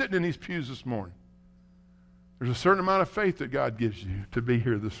wouldn't be sitting in these pews this morning. There's a certain amount of faith that God gives you to be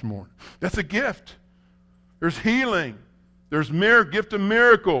here this morning. That's a gift. There's healing. There's gift of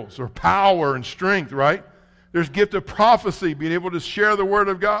miracles or power and strength, right? There's gift of prophecy, being able to share the word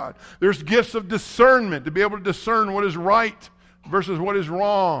of God. There's gifts of discernment, to be able to discern what is right versus what is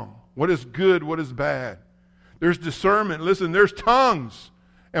wrong, what is good, what is bad. There's discernment. Listen, there's tongues.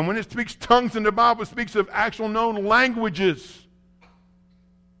 And when it speaks tongues in the Bible, it speaks of actual known languages.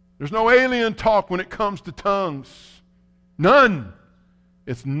 There's no alien talk when it comes to tongues. None.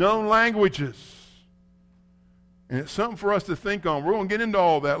 It's known languages. And it's something for us to think on. We're going to get into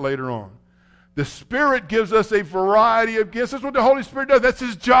all that later on. The Spirit gives us a variety of gifts. That's what the Holy Spirit does. That's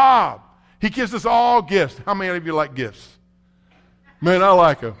His job. He gives us all gifts. How many of you like gifts? Man, I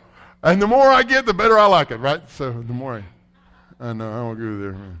like them. And the more I get, the better I like it, right? So the more I know, I don't agree with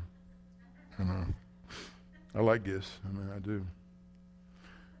there, man. I know. I like gifts. I mean, I do.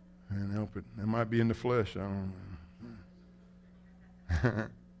 Can't help it. It might be in the flesh. I don't know.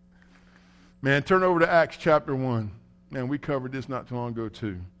 Man, turn over to Acts chapter 1. Man, we covered this not too long ago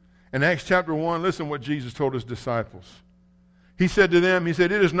too. In Acts chapter 1, listen what Jesus told his disciples. He said to them, he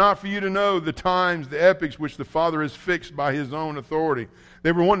said, "It is not for you to know the times, the epochs which the Father has fixed by his own authority."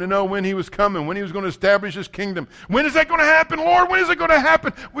 They were wanting to know when he was coming, when he was going to establish his kingdom. When is that going to happen, Lord? When is it going to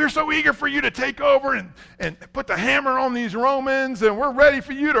happen? We're so eager for you to take over and put the hammer on these Romans, and we're ready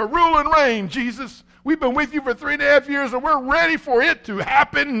for you to rule and reign, Jesus. We've been with you for 3.5 years, and we're ready for it to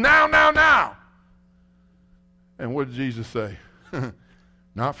happen now. And what did Jesus say?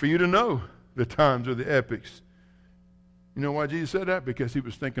 Not for you to know the times or the epochs. You know why Jesus said that? Because he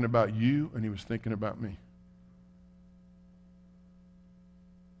was thinking about you and he was thinking about me.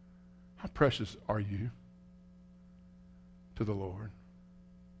 How precious are you to the Lord?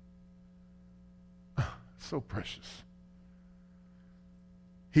 So precious.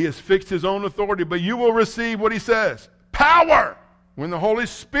 He has fixed his own authority, but you will receive what he says. Power! When the Holy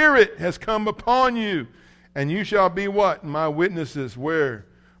Spirit has come upon you. And you shall be what? My witnesses. Where?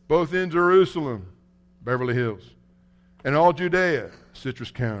 Both in Jerusalem, Beverly Hills, and all Judea,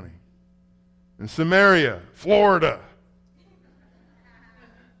 Citrus County, and Samaria, Florida,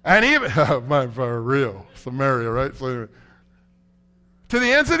 and even, for real, Samaria, right? So, to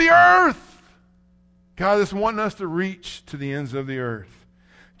the ends of the earth. God is wanting us to reach to the ends of the earth.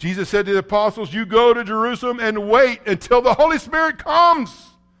 Jesus said to the apostles, you go to Jerusalem and wait until the Holy Spirit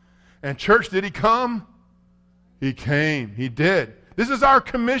comes. And church, did he come? He came. He did. This is our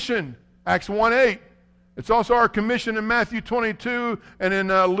commission, Acts 1:8. It's also our commission in Matthew 22 and in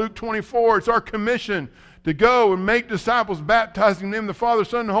Luke 24. It's our commission to go and make disciples, baptizing them in the Father,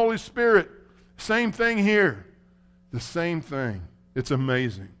 Son, and Holy Spirit. Same thing here. The same thing. It's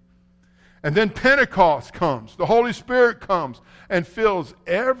amazing. And then Pentecost comes. The Holy Spirit comes and fills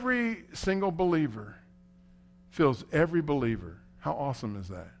every single believer. Fills every believer. How awesome is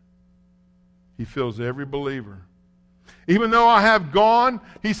that? He fills every believer. Even though I have gone,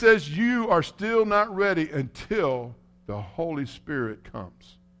 he says, you are still not ready until the Holy Spirit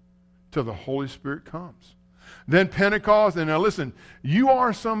comes. Till the Holy Spirit comes. Then Pentecost, and now listen, you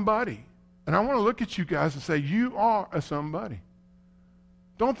are somebody. And I want to look at you guys and say, you are a somebody.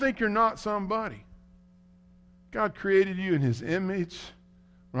 Don't think you're not somebody. God created you in his image.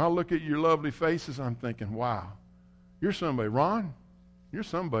 When I look at your lovely faces, I'm thinking, wow, you're somebody. Ron, you're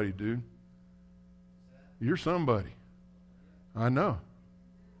somebody, dude. You're somebody. I know.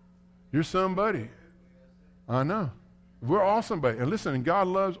 You're somebody. I know. We're all somebody. And listen, God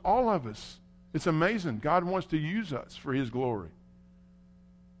loves all of us. It's amazing. God wants to use us for his glory.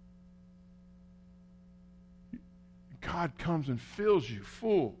 God comes and fills you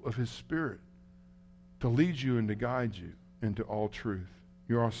full of his Spirit to lead you and to guide you into all truth.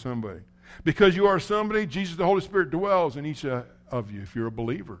 You are somebody. Because you are somebody, Jesus, the Holy Spirit, dwells in each of you if you're a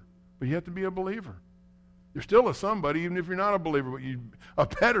believer. But you have to be a believer. You're still a somebody, even if you're not a believer, but you're a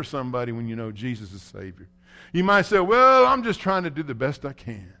better somebody when you know Jesus is Savior. You might say, well, I'm just trying to do the best I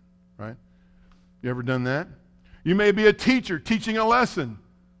can, right? You ever done that? You may be a teacher teaching a lesson.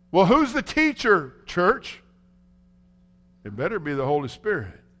 Well, who's the teacher, church? It better be the Holy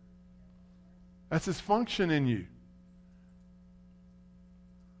Spirit. That's his function in you.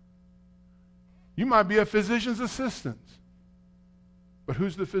 You might be a physician's assistant. But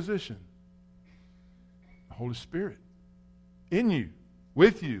who's the physician? The Holy Spirit. In you,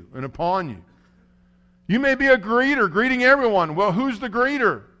 with you, and upon you. You may be a greeter, greeting everyone. Well, who's the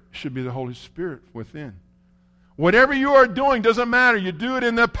greeter? It should be the Holy Spirit within. Whatever you are doing doesn't matter. You do it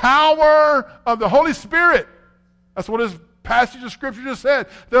in the power of the Holy Spirit. That's what his passage of Scripture just said.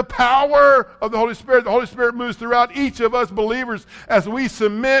 The power of the Holy Spirit. The Holy Spirit moves throughout each of us believers as we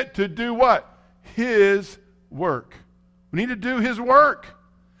submit to do what? His work. We need to do his work.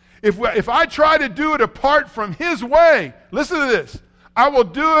 If I try to do it apart from his way, listen to this, I will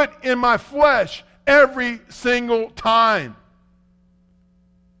do it in my flesh every single time.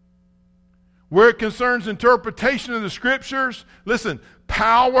 Where it concerns interpretation of the Scriptures, listen,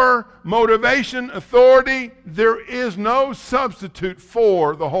 power, motivation, authority, there is no substitute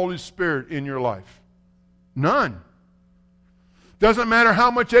for the Holy Spirit in your life. None. Doesn't matter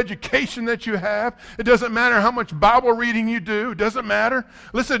how much education that you have. It doesn't matter how much Bible reading you do. It doesn't matter.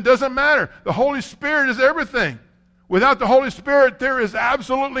 Listen, it doesn't matter. The Holy Spirit is everything. Without the Holy Spirit, there is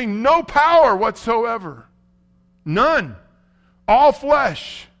absolutely no power whatsoever. None. All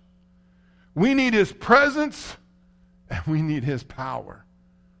flesh. We need his presence and we need his power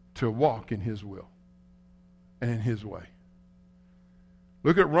to walk in his will and in his way.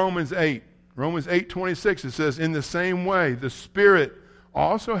 Look at Romans 8. Romans 8:26, it says, in the same way, the Spirit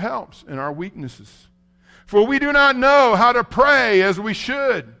also helps in our weaknesses. For we do not know how to pray as we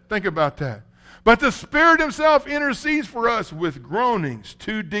should. Think about that. But the Spirit himself intercedes for us with groanings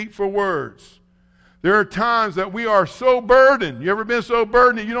too deep for words. There are times that we are so burdened. You ever been so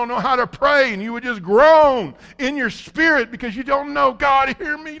burdened that you don't know how to pray and you would just groan in your spirit because you don't know, God,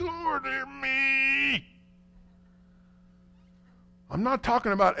 hear me, Lord, hear me. I'm not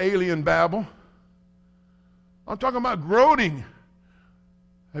talking about alien babble. I'm talking about groaning.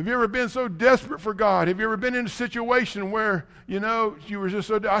 Have you ever been so desperate for God? Have you ever been in a situation where, you were just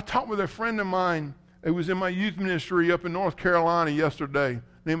so... I talked with a friend of mine who was in my youth ministry up in North Carolina yesterday.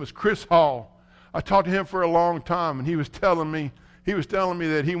 His name was Chris Hall. I talked to him for a long time, and he was telling me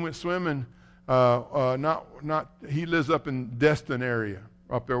that he went swimming. He lives up in Destin area,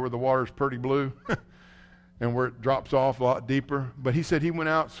 up there where the water's pretty blue. And where it drops off a lot deeper. But he said he went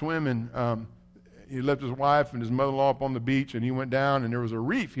out swimming. He left his wife and his mother-in-law up on the beach, and he went down, and there was a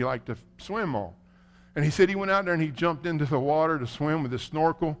reef he liked to swim on. And he said he went out there and he jumped into the water to swim with his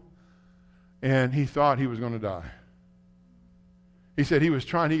snorkel, and he thought he was going to die. He said he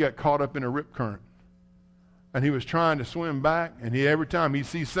got caught up in a rip current. And he was trying to swim back, and every time he'd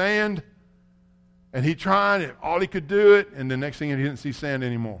see sand, and he tried, all he could do it, and the next thing he didn't see sand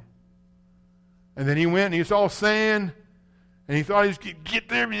anymore. And then he went and he saw sand, and he thought he could get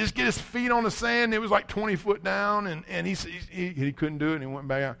there and just get his feet on the sand. It was like 20 foot down, and he couldn't do it, and he went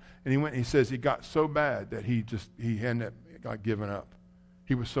back out. And he says he got so bad that he got given up.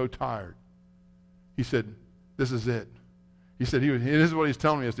 He was so tired. He said, this is it. He said, this is what he's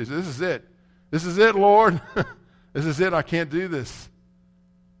telling me yesterday. He said, this is it. This is it, Lord. This is it. I can't do this.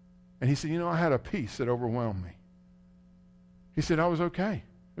 And he said, I had a peace that overwhelmed me. He said, I was okay.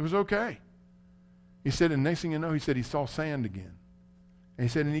 It was okay. He said, and next thing you know, he said he saw sand again. And he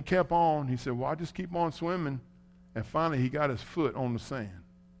said, and he kept on. He said, well, I just keep on swimming. And finally, he got his foot on the sand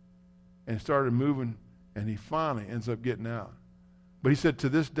and started moving, and he finally ends up getting out. But he said to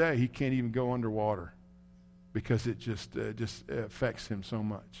this day, he can't even go underwater because it just affects him so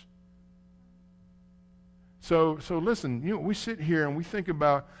much. So listen, we sit here and we think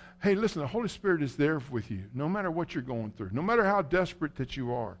about, hey, listen, the Holy Spirit is there with you no matter what you're going through, no matter how desperate that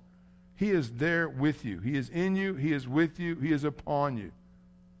you are. He is there with you. He is in you. He is with you. He is upon you.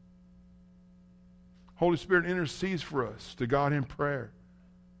 Holy Spirit intercedes for us to God in prayer.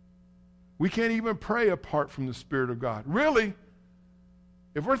 We can't even pray apart from the Spirit of God. Really,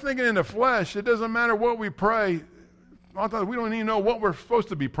 if we're thinking in the flesh, it doesn't matter what we pray. We don't even know what we're supposed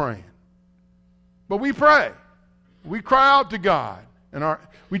to be praying. But we pray. We cry out to God.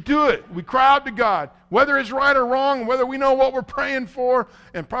 We do it. We cry out to God. Whether it's right or wrong, whether we know what we're praying for,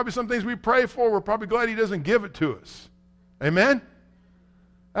 and probably some things we pray for, we're probably glad he doesn't give it to us. Amen?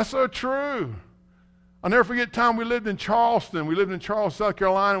 That's so true. I'll never forget the time we lived in Charleston. We lived in Charleston, South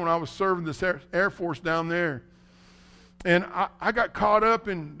Carolina when I was serving this Air Force down there. And I got caught up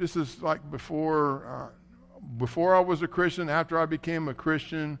in, this is like before I was a Christian, after I became a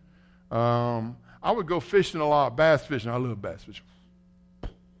Christian. I would go fishing a lot, bass fishing. I love bass fishing.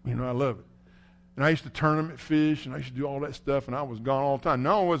 I love it. And I used to tournament fish, and I used to do all that stuff, and I was gone all the time.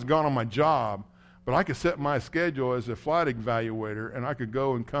 No, I wasn't gone on my job, but I could set my schedule as a flight evaluator, and I could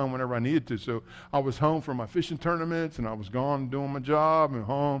go and come whenever I needed to. So I was home for my fishing tournaments, and I was gone doing my job and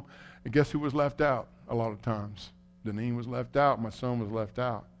home. And guess who was left out a lot of times? Deneen was left out. My son was left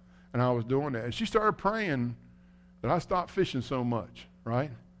out. And I was doing that. And she started praying that I stopped fishing so much,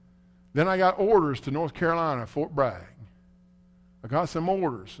 right? Then I got orders to North Carolina, Fort Bragg. I got some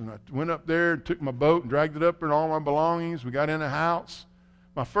orders, and I went up there and took my boat and dragged it up there and all my belongings. We got in a house.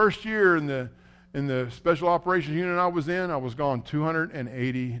 My first year in the special operations unit I was in, I was gone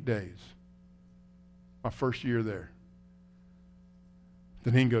 280 days. My first year there.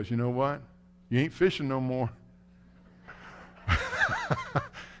 Then he goes, you know what? You ain't fishing no more.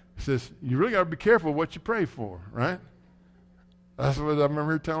 He says, you really got to be careful what you pray for, right? That's what I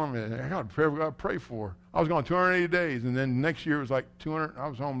remember telling me. I got to pray for. I was gone 280 days, and then next year it was like 200. I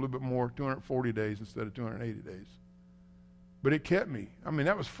was home a little bit more, 240 days instead of 280 days. But it kept me. I mean,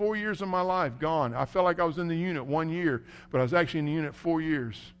 that was 4 years of my life gone. I felt like I was in the unit 1 year, but I was actually in the unit 4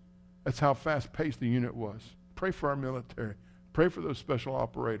 years. That's how fast-paced the unit was. Pray for our military. Pray for those special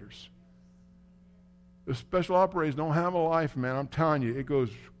operators. The special operators don't have a life, man. I'm telling you, it goes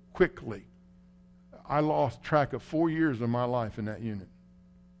quickly. I lost track of 4 years of my life in that unit.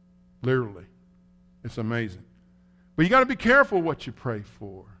 Literally. It's amazing. But you got to be careful what you pray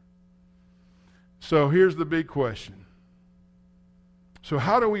for. So here's the big question. So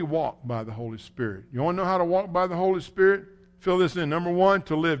how do we walk by the Holy Spirit? You want to know how to walk by the Holy Spirit? Fill this in. Number one,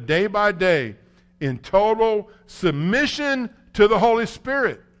 to live day by day in total submission to the Holy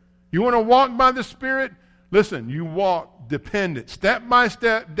Spirit. You want to walk by the Spirit? Listen, you walk dependent. Step by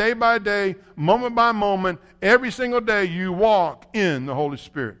step, day by day, moment by moment, every single day you walk in the Holy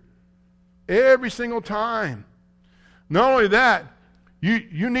Spirit. Every single time. Not only that,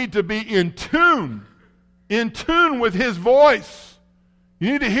 you need to be in tune with His voice.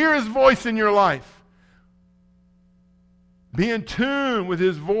 You need to hear His voice in your life. Be in tune with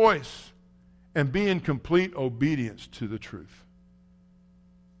His voice and be in complete obedience to the truth.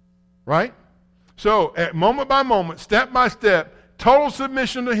 Right? So, at moment by moment, step by step, total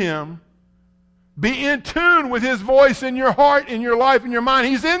submission to Him. Be in tune with His voice in your heart, in your life, in your mind.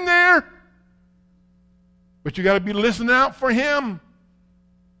 He's in there. But you got to be listening out for Him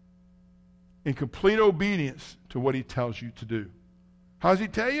in complete obedience to what He tells you to do. How does He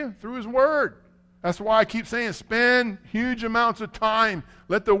tell you? Through His Word. That's why I keep saying spend huge amounts of time.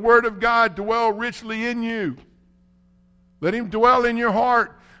 Let the Word of God dwell richly in you. Let Him dwell in your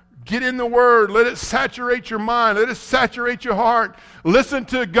heart. Get in the Word. Let it saturate your mind. Let it saturate your heart. Listen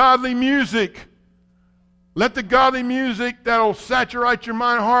to godly music. Let the godly music that'll saturate your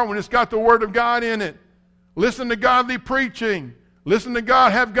mind and heart when it's got the Word of God in it. Listen to godly preaching. Listen to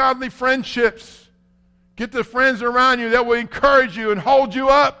God. Have godly friendships. Get the friends around you that will encourage you and hold you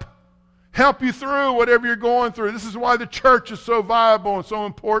up. Help you through whatever you're going through. This is why the church is so viable and so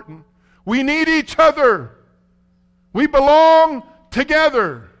important. We need each other. We belong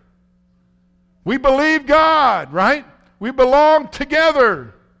together. We believe God, right? We belong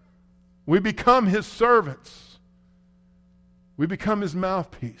together. We become His servants. We become His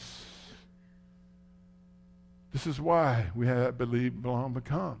mouthpiece. This is why we have that believe, belong,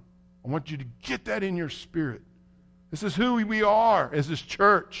 become. I want you to get that in your spirit. This is who we are as this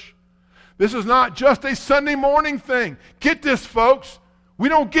church. This is not just a Sunday morning thing. Get this, folks. We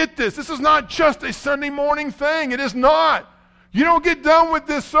don't get this. This is not just a Sunday morning thing. It is not. You don't get done with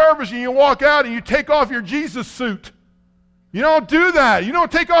this service and you walk out and you take off your Jesus suit. You don't do that. You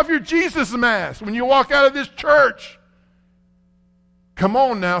don't take off your Jesus mask when you walk out of this church. Come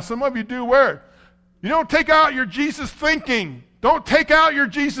on now. Some of you do wear it. You don't take out your Jesus thinking. Don't take out your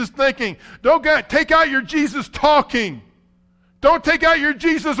Jesus thinking. Don't take out your Jesus talking. Don't take out your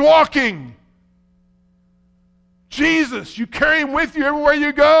Jesus walking. Jesus, you carry Him with you everywhere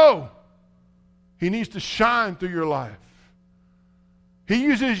you go. He needs to shine through your life. He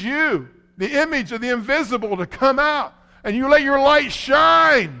uses you, the image of the invisible, to come out. And you let your light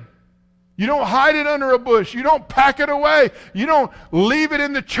shine. You don't hide it under a bush. You don't pack it away. You don't leave it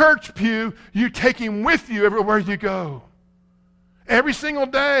in the church pew. You take Him with you everywhere you go. Every single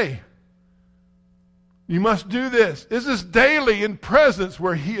day. You must do this. This is daily in presence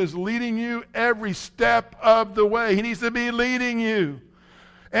where He is leading you every step of the way. He needs to be leading you.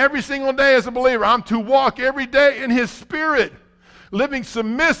 Every single day as a believer, I'm to walk every day in His Spirit, living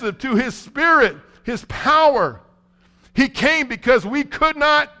submissive to His Spirit, His power. He came because we could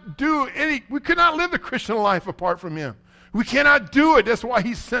not live the Christian life apart from Him. We cannot do it. That's why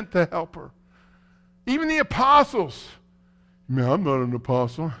He sent the Helper. Even the apostles. Man, I'm not an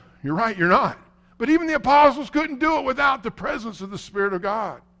apostle. You're right, you're not. But even the apostles couldn't do it without the presence of the Spirit of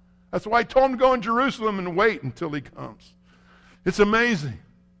God. That's why He told them to go in Jerusalem and wait until He comes. It's amazing.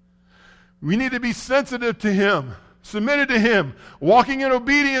 We need to be sensitive to Him. submitted to Him, walking in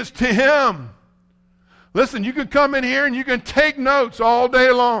obedience to Him. Listen, you can come in here and you can take notes all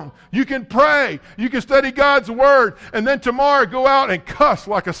day long. You can pray. You can study God's Word. And then tomorrow go out and cuss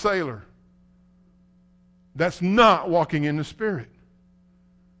like a sailor. That's not walking in the Spirit.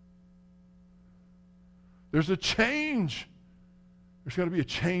 There's a change. There's got to be a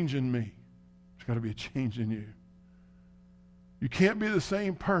change in me. There's got to be a change in you. You can't be the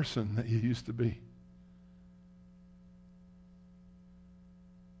same person that you used to be.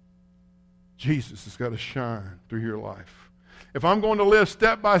 Jesus has got to shine through your life. If I'm going to live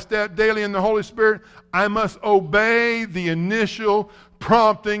step by step daily in the Holy Spirit, I must obey the initial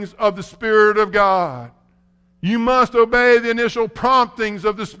promptings of the Spirit of God. You must obey the initial promptings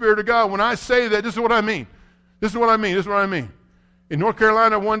of the Spirit of God. When I say that, this is what I mean. This is what I mean. This is what I mean. In North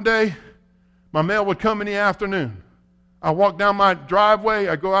Carolina one day, my mail would come in the afternoon. I walk down my driveway.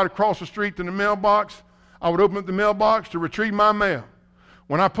 I go out across the street to the mailbox. I would open up the mailbox to retrieve my mail.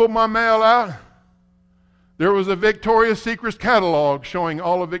 When I pulled my mail out, there was a Victoria's Secrets catalog showing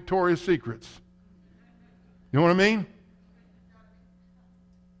all of Victoria's Secrets. You know what I mean?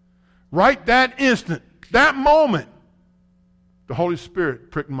 Right that instant, that moment, the Holy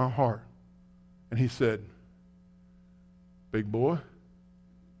Spirit pricked my heart. And He said, big boy,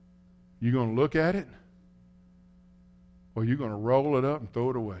 you going to look at it? Or you going to roll it up and throw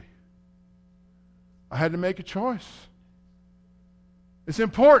it away? I had to make a choice. It's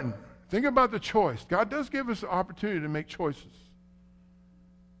important. Think about the choice. God does give us the opportunity to make choices.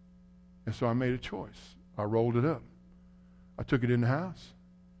 And so I made a choice. I rolled it up. I took it in the house.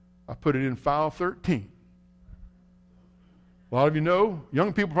 I put it in file 13. A lot of you know,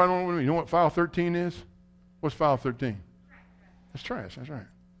 young people probably don't know. You know what file 13 is? What's file 13? It's trash. That's right.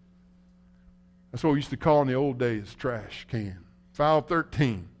 That's what we used to call in the old days, trash can. File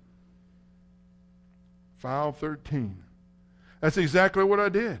 13. File 13. That's exactly what I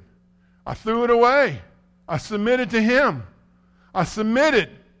did. I threw it away. I submitted to Him. I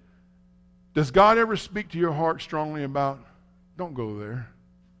submitted. Does God ever speak to your heart strongly about, don't go there.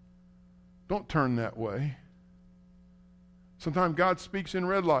 Don't turn that way. Sometimes God speaks in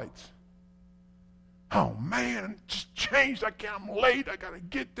red lights. Oh man, it just changed. I'm late. I got to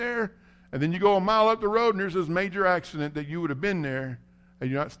get there. And then you go a mile up the road and there's this major accident that you would have been there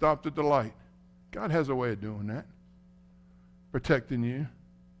and you're not stopped at the light. God has a way of doing that. Protecting you.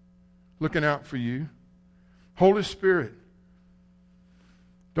 Looking out for you. Holy Spirit.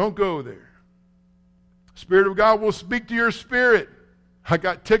 Don't go there. Spirit of God will speak to your spirit. I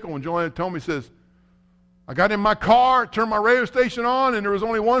got tickled when Joanna told me, says, I got in my car, turned my radio station on, and there was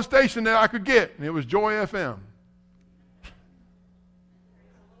only one station that I could get, and it was Joy FM.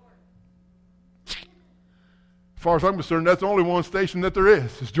 As far as I'm concerned, that's the only one station that there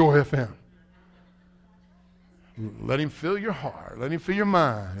is. It's Joy FM. Let Him fill your heart. Let Him fill your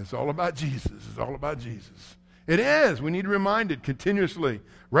mind. It's all about Jesus. It's all about Jesus. It is. We need to be reminded continuously.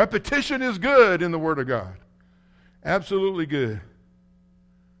 Repetition is good in the Word of God. Absolutely good.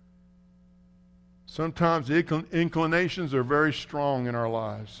 Sometimes the inclinations are very strong in our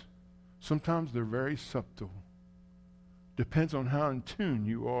lives. Sometimes they're very subtle. Depends on how in tune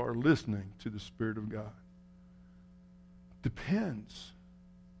you are listening to the Spirit of God. Depends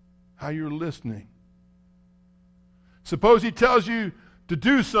how you're listening. Suppose He tells you to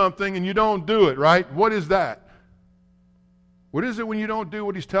do something and you don't do it, right? What is that? What is it when you don't do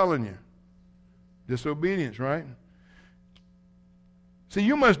what He's telling you? Disobedience, right? See,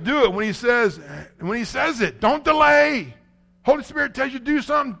 you must do it when He says it. Don't delay. Holy Spirit tells you to do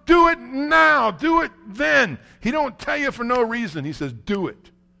something, do it now. Do it then. He don't tell you for no reason. He says, do it.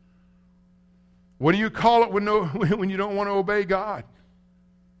 What do you call it when you don't want to obey God?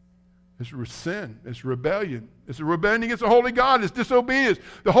 It's sin. It's rebellion. It's a rebellion against the holy God. It's disobedience.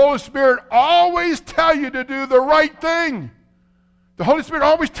 The Holy Spirit always tells you to do the right thing. The Holy Spirit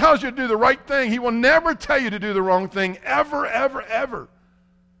always tells you to do the right thing. He will never tell you to do the wrong thing, ever, ever, ever.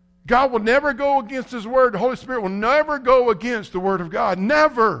 God will never go against His Word. The Holy Spirit will never go against the Word of God.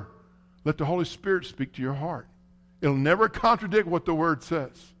 Never. Let the Holy Spirit speak to your heart. It'll never contradict what the Word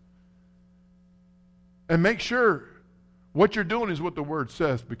says. And make sure what you're doing is what the Word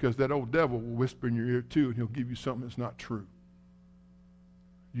says, because that old devil will whisper in your ear too, and he'll give you something that's not true.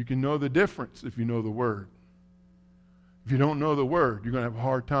 You can know the difference if you know the Word. If you don't know the Word, you're going to have a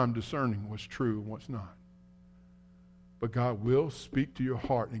hard time discerning what's true and what's not. But God will speak to your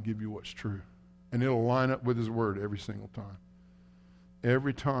heart and give you what's true. And it'll line up with His Word every single time.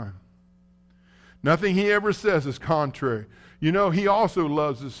 Every time. Nothing He ever says is contrary. You know, He also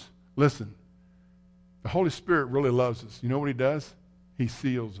loves us. Listen, the Holy Spirit really loves us. You know what He does? He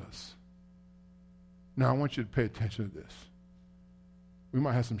seals us. Now, I want you to pay attention to this. We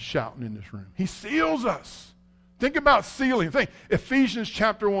might have some shouting in this room. He seals us. Think about sealing. Think, Ephesians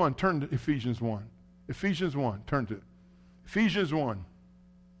chapter 1. Turn to Ephesians 1. Ephesians 1. Turn to it. Ephesians 1.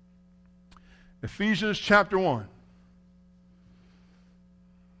 Ephesians chapter 1.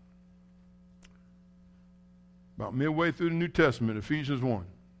 About midway through the New Testament, Ephesians 1.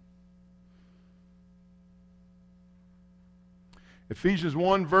 Ephesians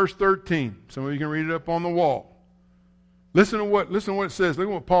 1, verse 13. Some of you can read it up on the wall. Listen to what it says. Look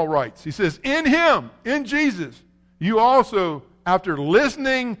at what Paul writes. He says, in him, in Jesus, you also, after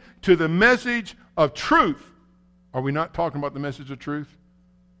listening to the message of truth. Are we not talking about the message of truth?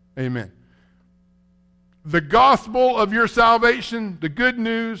 Amen. The gospel of your salvation, the good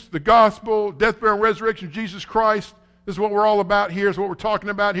news, the gospel, death, burial, and resurrection of Jesus Christ. This is what we're all about here. Is what we're talking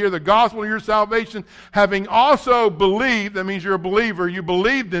about here. The gospel of your salvation, having also believed, that means you're a believer, you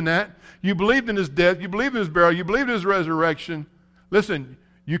believed in that. You believed in his death. You believed in his burial. You believed in his resurrection. Listen,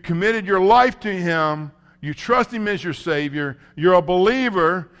 you committed your life to him. You trust him as your Savior. You're a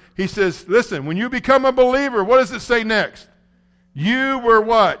believer. He says, listen, when you become a believer, what does it say next? You were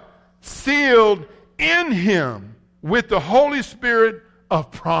what? Sealed in him with the Holy Spirit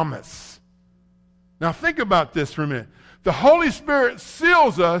of promise. Now think about this for a minute. The Holy Spirit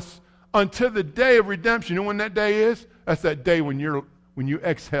seals us until the day of redemption. You know when that day is? That's that day when you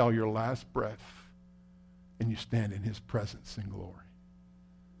exhale your last breath and you stand in his presence in glory.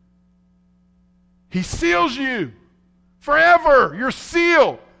 He seals you forever. You're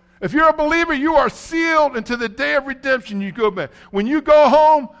sealed. If you're a believer, you are sealed until the day of redemption. You go back. When you go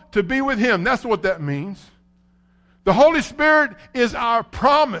home to be with him, that's what that means. The Holy Spirit is our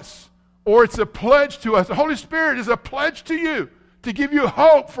promise, or it's a pledge to us. The Holy Spirit is a pledge to you to give you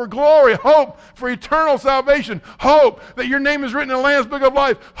hope for glory, hope for eternal salvation, hope that your name is written in the Lamb's Book of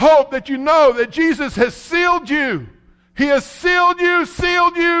Life, hope that you know that Jesus has sealed you. He has sealed you,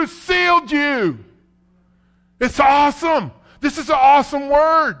 sealed you, sealed you. It's awesome. This is an awesome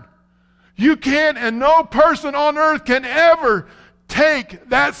word. You can't, and no person on earth can ever take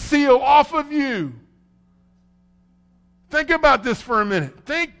that seal off of you. Think about this for a minute.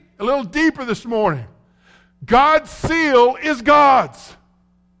 Think a little deeper this morning. God's seal is God's.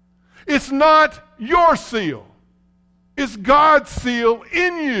 It's not your seal. It's God's seal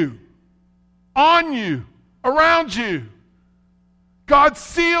in you, on you, around you. God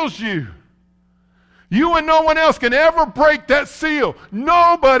seals you. You and no one else can ever break that seal.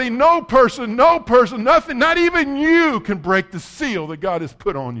 Nobody, no person, nothing, not even you can break the seal that God has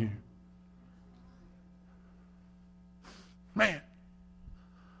put on you. Man,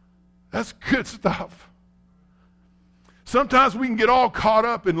 that's good stuff. Sometimes we can get all caught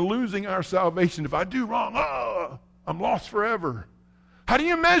up in losing our salvation. If I do wrong, I'm lost forever. How do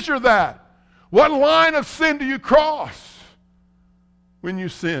you measure that? What line of sin do you cross when you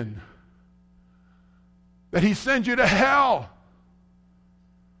sin? That he sends you to hell.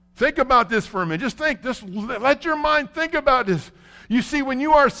 Think about this for a minute. Just let your mind think about this. You see, when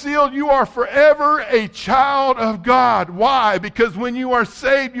you are sealed, you are forever a child of God. Why? Because when you are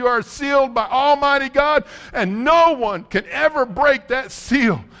saved, you are sealed by Almighty God, and no one can ever break that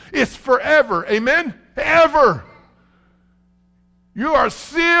seal. It's forever. Amen? Ever. You are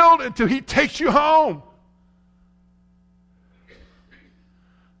sealed until he takes you home.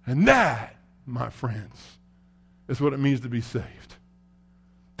 And that, my friends, is what it means to be saved.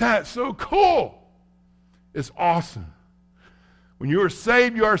 That's so cool. It's awesome. When you are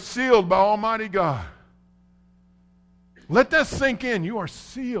saved, you are sealed by Almighty God. Let that sink in. You are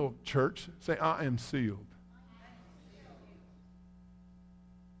sealed, church. Say, I am sealed.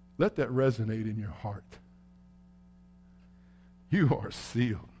 Let that resonate in your heart. You are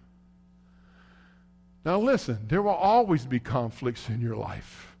sealed. Now listen, there will always be conflicts in your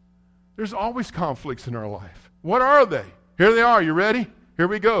life. There's always conflicts in our life. What are they? Here they are. You ready? Here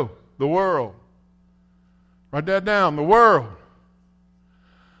we go. The world. Write that down. The world.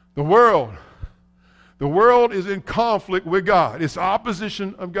 The world. The world is in conflict with God. It's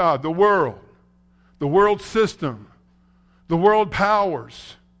opposition of God. The world. The world system. The world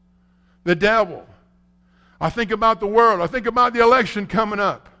powers. The devil. I think about the world. I think about the election coming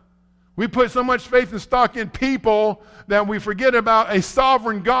up. We put so much faith and stock in people that we forget about a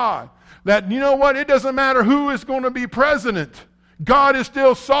sovereign God. That, you know what, it doesn't matter who is going to be president. God is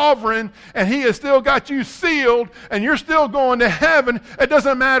still sovereign, and he has still got you sealed, and you're still going to heaven. It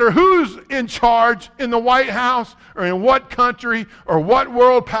doesn't matter who's in charge in the White House or in what country or what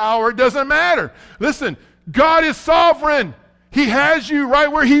world power. It doesn't matter. Listen, God is sovereign. He has you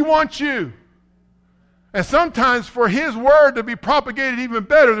right where he wants you. And sometimes for His word to be propagated even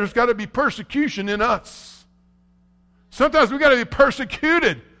better, there's got to be persecution in us. Sometimes we've got to be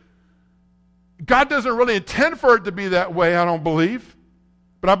persecuted. God doesn't really intend for it to be that way, I don't believe.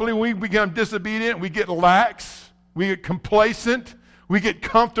 But I believe we become disobedient, we get lax, we get complacent, we get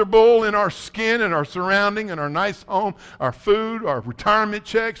comfortable in our skin and our surrounding and our nice home, our food, our retirement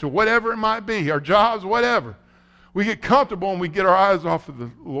checks, or whatever it might be, our jobs, whatever. We get comfortable and we get our eyes off of the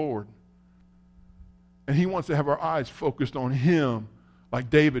Lord. And He wants to have our eyes focused on Him like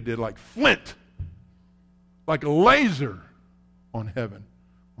David did, like flint, like a laser on heaven,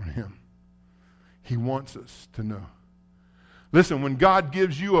 on Him. He wants us to know. Listen, when God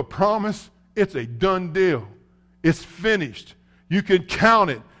gives you a promise, it's a done deal. It's finished. You can count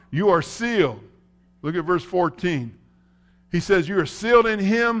it. You are sealed. Look at verse 14. He says, you are sealed in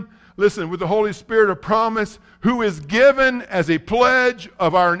Him, listen, with the Holy Spirit of promise, who is given as a pledge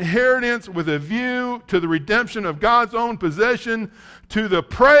of our inheritance with a view to the redemption of God's own possession, to the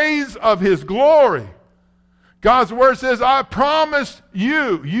praise of His glory. God's word says, I promise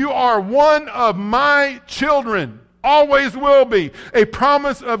you, you are one of my children. Always will be. A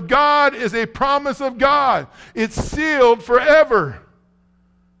promise of God is a promise of God. It's sealed forever.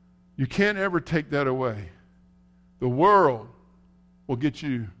 You can't ever take that away. The world will get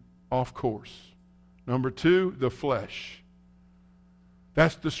you off course. Number 2, the flesh.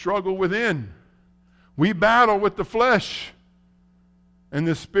 That's the struggle within. We battle with the flesh and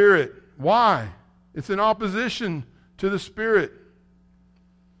the spirit. Why? It's in opposition to the Spirit.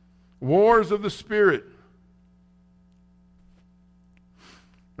 Wars of the Spirit.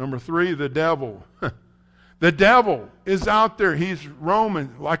 Number 3, the devil. The devil is out there. He's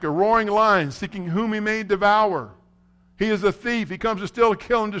roaming like a roaring lion, seeking whom he may devour. He is a thief. He comes to steal,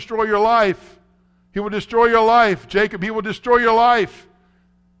 kill, and destroy your life. He will destroy your life. Jacob, he will destroy your life.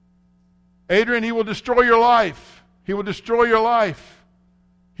 Adrian, he will destroy your life. He will destroy your life.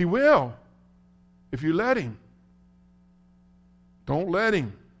 He will. If you let him. Don't let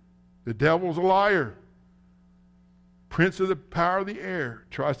him. The devil's a liar. Prince of the power of the air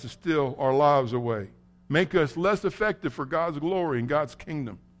tries to steal our lives away. Make us less effective for God's glory and God's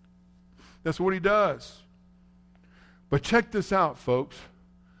kingdom. That's what he does. But check this out, folks.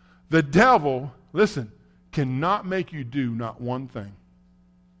 The devil, listen, cannot make you do not one thing.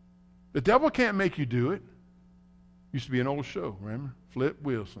 The devil can't make you do it. Used to be an old show, remember? Flip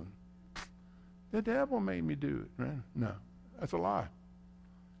Wilson. The devil made me do it, right? No, that's a lie.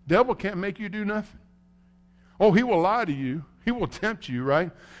 Devil can't make you do nothing. Oh, he will lie to you. He will tempt you,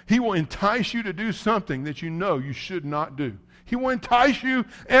 right? He will entice you to do something that you know you should not do. He will entice you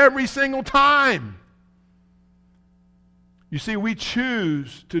every single time. You see, we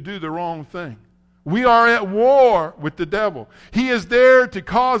choose to do the wrong thing. We are at war with the devil. He is there to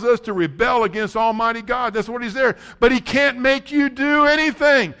cause us to rebel against Almighty God. That's what he's there. But he can't make you do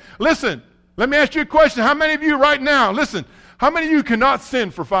anything. Listen. Let me ask you a question. How many of you right now, listen, how many of you cannot sin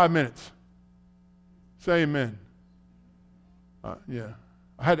for 5 minutes? Say amen. Yeah.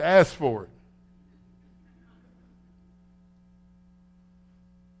 I had to ask for it.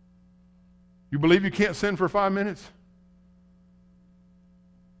 You believe you can't sin for 5 minutes?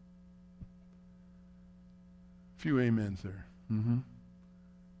 A few amens there. Mm-hmm.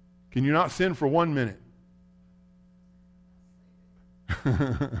 Can you not sin for 1 minute?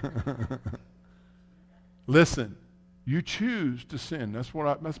 Listen, you choose to sin. That's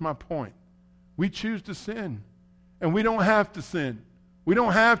my point. We choose to sin. And we don't have to sin. We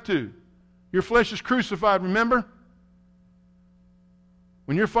don't have to. Your flesh is crucified, remember?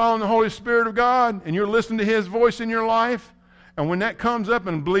 When you're following the Holy Spirit of God and you're listening to His voice in your life, and when that comes up,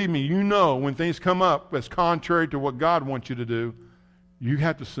 and believe me, you know when things come up that's contrary to what God wants you to do, you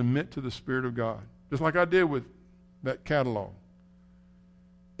have to submit to the Spirit of God. Just like I did with that catalog.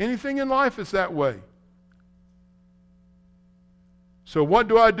 Anything in life is that way. So what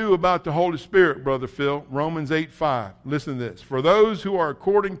do I do about the Holy Spirit, Brother Phil? Romans 8:5. Listen to this. For those who are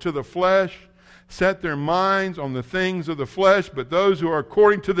according to the flesh set their minds on the things of the flesh, but those who are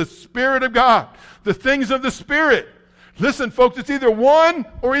according to the Spirit of God, the things of the Spirit. Listen, folks, it's either one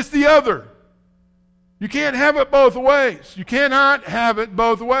or it's the other. You can't have it both ways. You cannot have it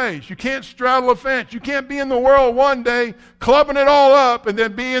both ways. You can't straddle a fence. You can't be in the world one day clubbing it all up and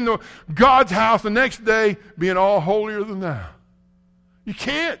then be in God's house the next day being all holier than thou. You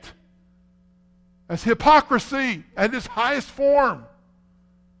can't. That's hypocrisy at its highest form.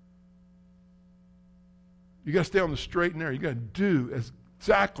 You got to stay on the straight and narrow. You got to do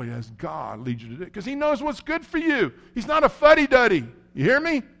exactly as God leads you to do, because He knows what's good for you. He's not a fuddy-duddy. You hear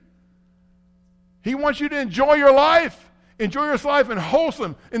me? He wants you to enjoy your life enjoy your life in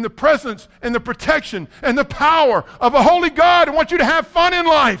wholesome, in the presence and the protection and the power of a holy God who wants you to have fun in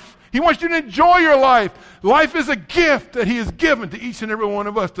life. He wants you to enjoy your life. Life is a gift that He has given to each and every one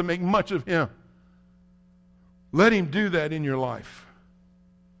of us to make much of Him. Let Him do that in your life.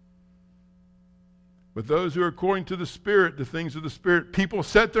 But those who are according to the Spirit, the things of the Spirit, people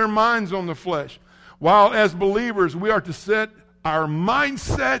set their minds on the flesh. While as believers, we are to set our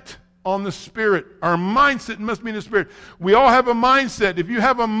mindset on the Spirit. Our mindset must be in the Spirit. We all have a mindset. If you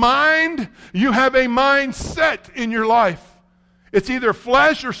have a mind, you have a mindset in your life. It's either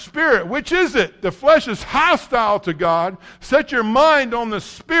flesh or spirit. Which is it? The flesh is hostile to God. Set your mind on the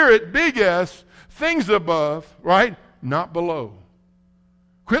Spirit, big S, things above, right? Not below.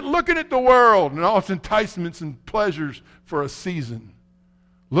 Quit looking at the world and all its enticements and pleasures for a season.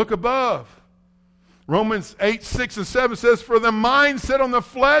 Look above. Romans 8, 6, and 7 says, for the mind set on the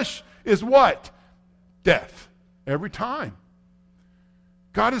flesh is what? Death. Every time.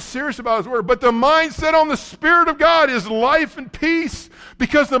 God is serious about His Word. But the mindset on the Spirit of God is life and peace,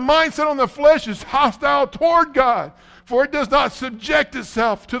 because the mindset on the flesh is hostile toward God. For it does not subject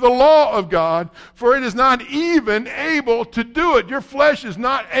itself to the law of God, for it is not even able to do it. Your flesh is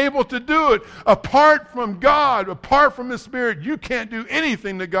not able to do it. Apart from God, apart from His Spirit, you can't do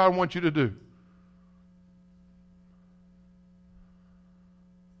anything that God wants you to do.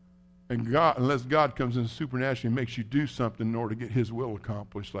 And God, unless God comes in supernaturally and makes you do something in order to get His will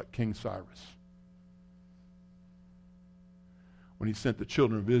accomplished, like King Cyrus. When he sent the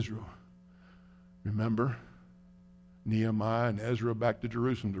children of Israel, remember, Nehemiah and Ezra back to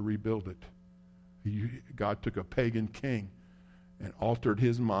Jerusalem to rebuild it. God took a pagan king and altered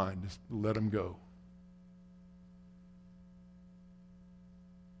his mind to let him go.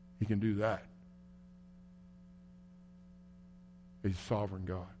 He can do that. He's sovereign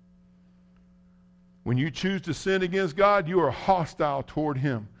God. When you choose to sin against God, you are hostile toward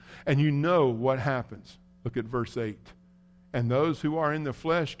Him. And you know what happens. Look at verse 8. And those who are in the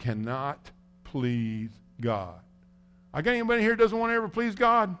flesh cannot please God. I got anybody here who doesn't want to ever please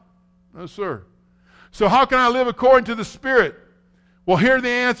God? No, sir. So how can I live according to the Spirit? Well, here the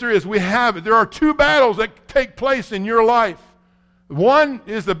answer is we have it. There are two battles that take place in your life. One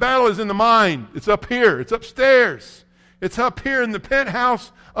is the battle is in the mind. It's up here. It's upstairs. It's up here in the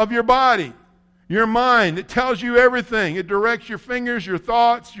penthouse of your body. Your mind, it tells you everything. It directs your fingers, your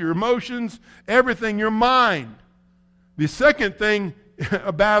thoughts, your emotions, everything, your mind. The second thing,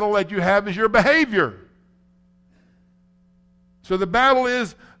 a battle that you have is your behavior. So the battle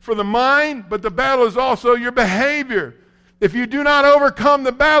is for the mind, but the battle is also your behavior. If you do not overcome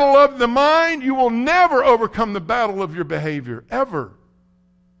the battle of the mind, you will never overcome the battle of your behavior, ever.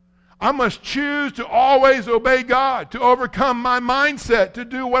 I must choose to always obey God, to overcome my mindset, to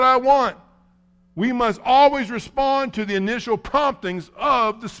do what I want. We must always respond to the initial promptings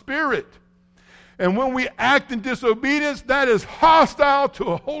of the Spirit. And when we act in disobedience, that is hostile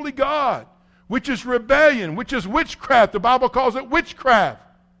to a holy God, which is rebellion, which is witchcraft. The Bible calls it witchcraft.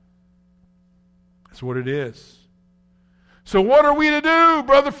 That's what it is. So what are we to do,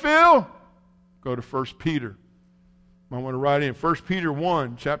 Brother Phil? Go to 1 Peter. I want to write in 1 Peter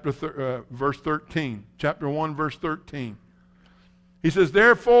 1, verse 13. Chapter 1, verse 13. He says,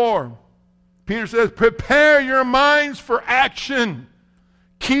 therefore, Peter says, prepare your minds for action.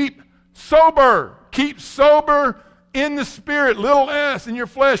 Keep sober. Keep sober in the Spirit, little s, in your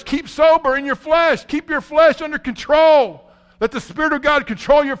flesh. Keep sober in your flesh. Keep your flesh under control. Let the Spirit of God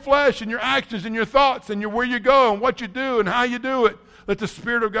control your flesh and your actions and your thoughts and where you go and what you do and how you do it. Let the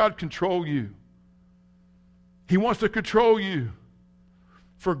Spirit of God control you. He wants to control you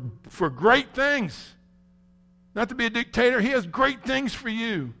for great things. Not to be a dictator. He has great things for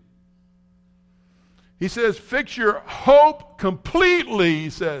you. He says, fix your hope completely, he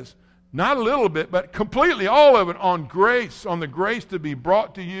says. Not a little bit, but completely, all of it, on grace, on the grace to be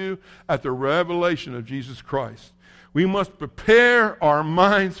brought to you at the revelation of Jesus Christ. We must prepare our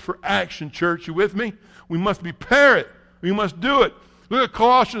minds for action, church. You with me? We must prepare it. We must do it. Look at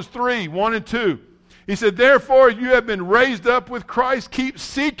Colossians 3, 1 and 2. He said, therefore, you have been raised up with Christ. Keep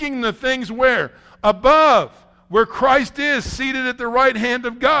seeking the things where? Above. Where Christ is, seated at the right hand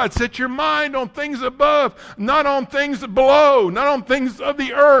of God. Set your mind on things above, not on things below, not on things of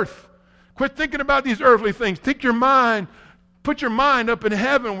the earth. Quit thinking about these earthly things. Put your mind up in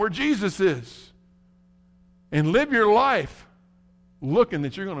heaven where Jesus is. And live your life looking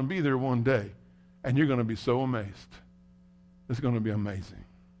that you're going to be there one day. And you're going to be so amazed. It's going to be amazing.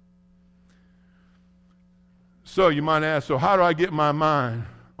 So you might ask, so how do I get my mind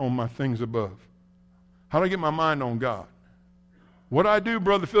on my things above? How do I get my mind on God? What do I do,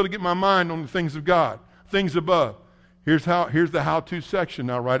 Brother Phil, to get my mind on the things of God, things above? Here's the how-to section.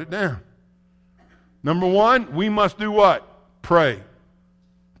 Now write it down. Number one, we must do what? Pray.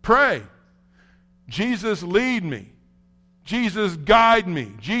 Pray. Jesus, lead me. Jesus, guide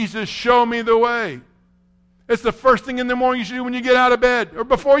me. Jesus, show me the way. It's the first thing in the morning you should do when you get out of bed, or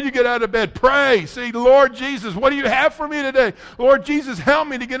before you get out of bed. Pray. Say, Lord Jesus, what do you have for me today? Lord Jesus, help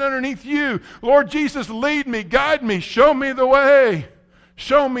me to get underneath you. Lord Jesus, lead me, guide me, show me the way.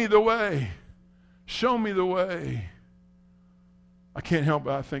 Show me the way. Show me the way. I can't help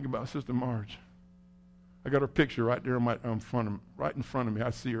but I think about Sister Marge. I got her picture right there right in front of me. I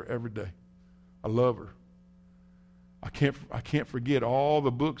see her every day. I love her. I can't forget all the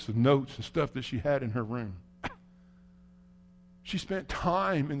books and notes and stuff that she had in her room. She spent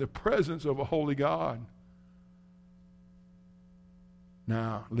time in the presence of a holy God.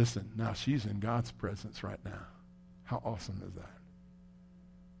 Now, listen, now she's in God's presence right now. How awesome is that?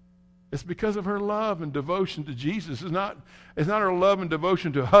 It's because of her love and devotion to Jesus. It's not her love and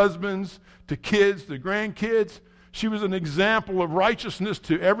devotion to husbands, to kids, to grandkids. She was an example of righteousness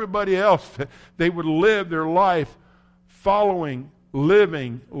to everybody else. They would live their life following,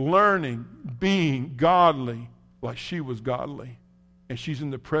 living, learning, being godly like she was godly. And she's in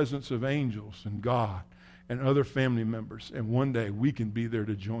the presence of angels and God and other family members. And one day we can be there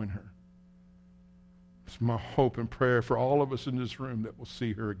to join her. It's my hope and prayer for all of us in this room that we'll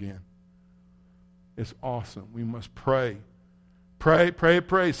see her again. It's awesome. We must pray. Pray, pray,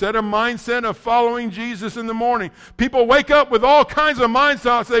 pray. Set a mindset of following Jesus in the morning. People wake up with all kinds of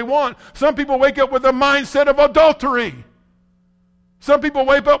mindsets they want. Some people wake up with a mindset of adultery. Some people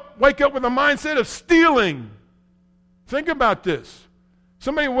wake up with a mindset of stealing. Think about this.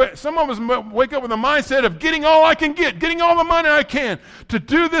 Some of us wake up with a mindset of getting all I can get, getting all the money I can, to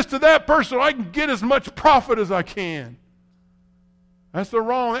do this to that person so I can get as much profit as I can. That's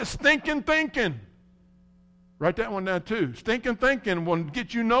stinking thinking. Write that one down too. Stinking thinking will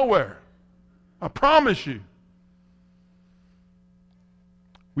get you nowhere. I promise you.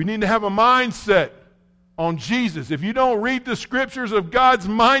 We need to have a mindset on Jesus. If you don't read the scriptures of God's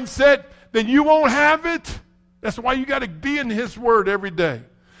mindset, then you won't have it. That's why you got to be in His Word every day.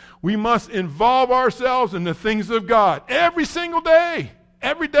 We must involve ourselves in the things of God every single day.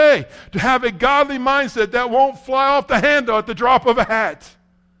 Every day. To have a godly mindset that won't fly off the handle at the drop of a hat.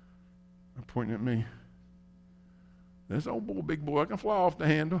 They're pointing at me. This old boy, big boy, I can fly off the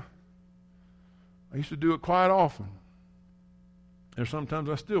handle. I used to do it quite often. And sometimes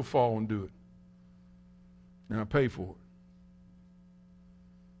I still fall and do it. And I pay for it.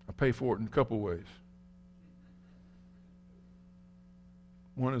 I pay for it in a couple ways.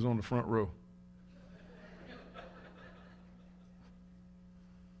 One is on the front row.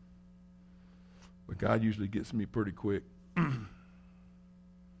 But God usually gets me pretty quick.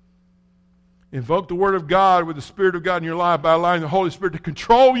 Invoke the Word of God with the Spirit of God in your life by allowing the Holy Spirit to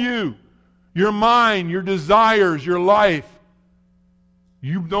control you, your mind, your desires, your life.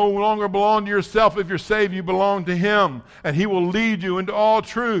 You no longer belong to yourself. If you're saved, you belong to Him. And He will lead you into all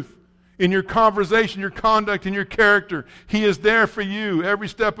truth. In your conversation, your conduct, and your character. He is there for you every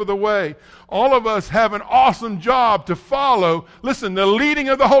step of the way. All of us have an awesome job to follow. Listen, the leading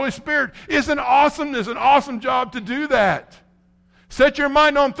of the Holy Spirit is an awesome job to do that. Set your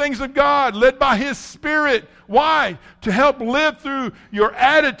mind on things of God, led by His Spirit. Why? To help live through your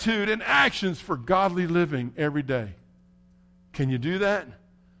attitude and actions for godly living every day. Can you do that?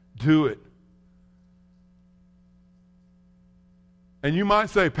 Do it. And you might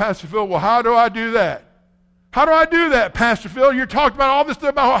say, Pastor Phil, well, how do I do that? How do I do that, Pastor Phil? You're talking about all this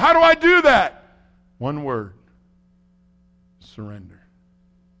stuff about how do I do that? One word. Surrender.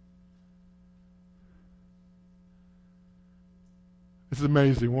 It's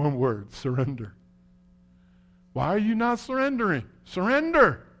amazing. One word. Surrender. Why are you not surrendering?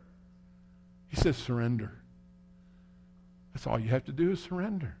 Surrender. He says surrender. That's all you have to do is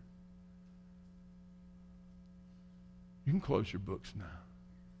surrender. You can close your books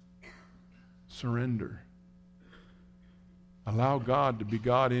now. Surrender. Allow God to be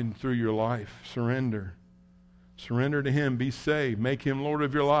God in through your life. Surrender. Surrender to Him. Be saved. Make Him Lord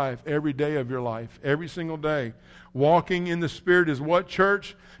of your life every day of your life. Every single day. Walking in the Spirit is what,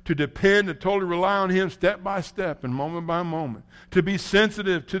 church? To depend and totally rely on Him step by step and moment by moment. To be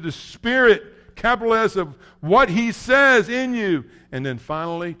sensitive to the Spirit, capital S, of what He says in you. And then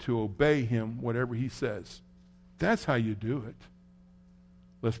finally to obey Him whatever He says. That's how you do it.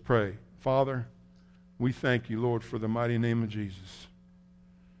 Let's pray. Father, we thank you, Lord, for the mighty name of Jesus.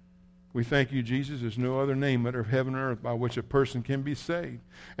 We thank you, Jesus. There's no other name under heaven and earth by which a person can be saved.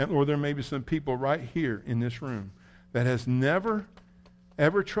 And Lord, there may be some people right here in this room that has never,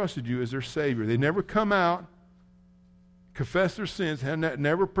 ever trusted you as their Savior. They never come out confess their sins, and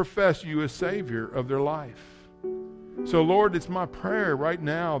never profess you as Savior of their life. So, Lord, it's my prayer right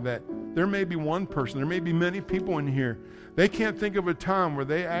now that there may be one person, there may be many people in here, they can't think of a time where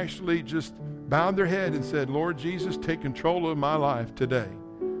they actually just bowed their head and said, Lord Jesus, take control of my life today.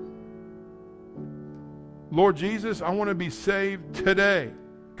 Lord Jesus, I want to be saved today.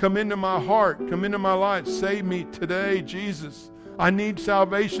 Come into my heart. Come into my life. Save me today, Jesus. I need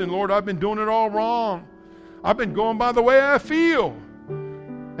salvation. Lord, I've been doing it all wrong. I've been going by the way I feel.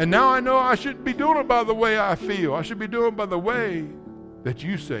 And now I know I shouldn't be doing it by the way I feel. I should be doing it by the way that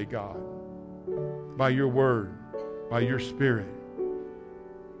you say, God. By your word. By your Spirit.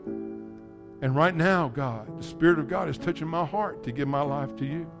 And right now, God, the Spirit of God is touching my heart to give my life to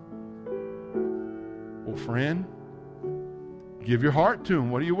you. Well, friend, give your heart to Him.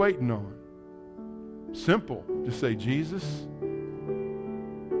 What are you waiting on? Simple. Just say, Jesus,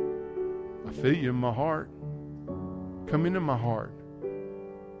 I feel you in my heart. Come into my heart.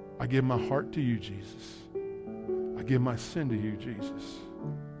 I give my heart to you, Jesus. I give my sin to you, Jesus.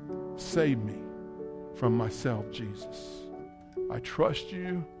 Save me from myself, Jesus. I trust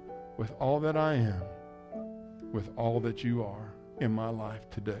you with all that I am, with all that you are in my life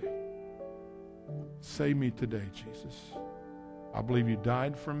today. Save me today, Jesus. I believe you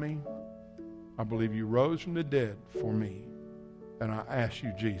died for me. I believe you rose from the dead for me. And I ask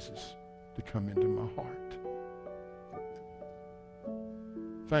you, Jesus, to come into my heart.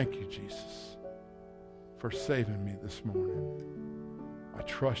 Thank you, Jesus, for saving me this morning. I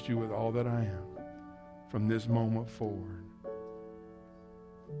trust you with all that I am from this moment forward.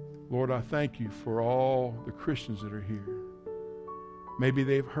 Lord, I thank you for all the Christians that are here. Maybe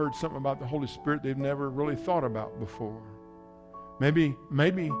they've heard something about the Holy Spirit they've never really thought about before. Maybe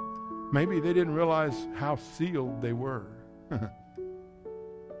they didn't realize how sealed they were.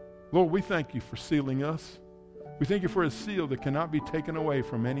 Lord, we thank you for sealing us. We thank you for a seal that cannot be taken away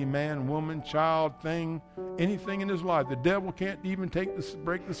from any man, woman, child, thing, anything in his life. The devil can't even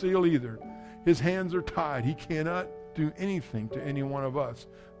break the seal either. His hands are tied. He cannot do anything to any one of us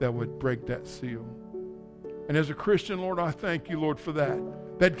that would break that seal. And as a Christian, Lord, I thank you, Lord, for that.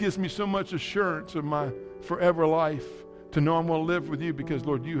 That gives me so much assurance of my forever life to know I'm going to live with you because,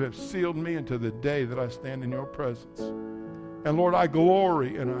 Lord, you have sealed me until the day that I stand in your presence. And, Lord, I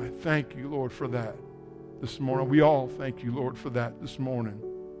glory and I thank you, Lord, for that this morning. We all thank you, Lord, for that this morning.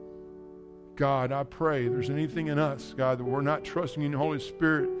 God, I pray if there's anything in us, God, that we're not trusting in the Holy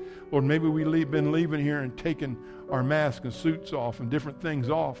Spirit. Lord, maybe we've been leaving here and taking our masks and suits off and different things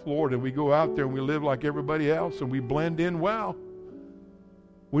off, Lord, and we go out there and we live like everybody else and we blend in well.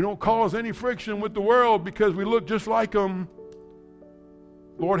 We don't cause any friction with the world because we look just like them.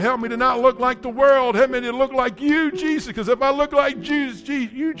 Lord, help me to not look like the world. Help me to look like you, Jesus, because if I look like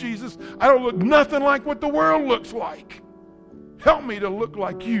you, Jesus, I don't look nothing like what the world looks like. Help me to look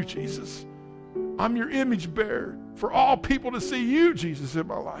like you, Jesus. I'm your image bearer for all people to see you, Jesus, in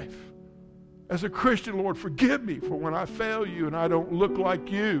my life. As a Christian, Lord, forgive me for when I fail you and I don't look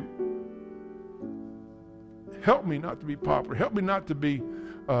like you. Help me not to be popular. Help me not to be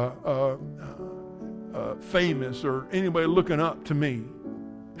famous or anybody looking up to me.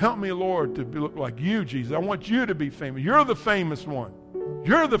 Help me, Lord, to look like you, Jesus. I want you to be famous. You're the famous one.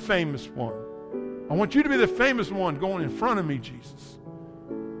 You're the famous one. I want you to be the famous one going in front of me, Jesus.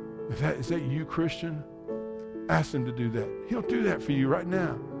 Is that you, Christian? Ask him to do that. He'll do that for you right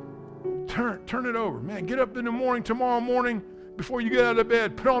now. Turn it over. Man, get up in the morning, tomorrow morning, before you get out of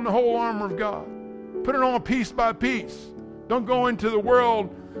bed. Put on the whole armor of God. Put it on piece by piece. Don't go into the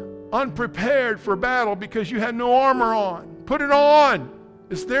world unprepared for battle because you had no armor on. Put it on.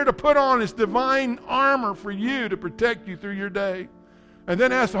 It's there to put on. It's divine armor for you to protect you through your day. And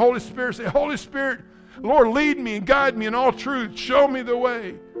then ask the Holy Spirit, say, Holy Spirit, Lord, lead me and guide me in all truth. Show me the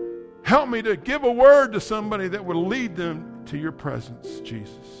way. Help me to give a word to somebody that will lead them to your presence,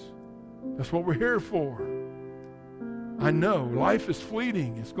 Jesus. That's what we're here for. I know life is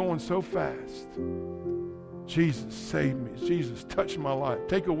fleeting. It's going so fast. Jesus, save me. Jesus, touch my life.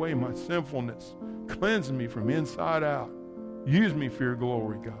 Take away my sinfulness. Cleanse me from inside out. Use me for your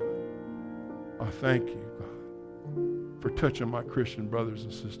glory, God. I thank you, God, for touching my Christian brothers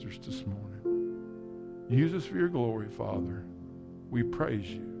and sisters this morning. Use us for your glory, Father. We praise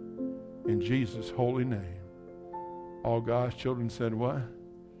you in Jesus' holy name. All God's children said what?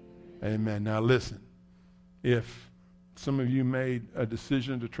 Amen. Now listen, if some of you made a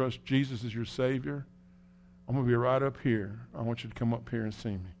decision to trust Jesus as your Savior, I'm going to be right up here. I want you to come up here and see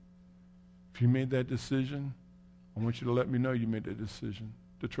me. If you made that decision, I want you to let me know you made that decision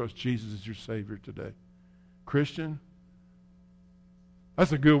to trust Jesus as your Savior today. Christian,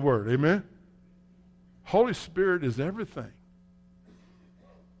 that's a good word. Amen? Holy Spirit is everything.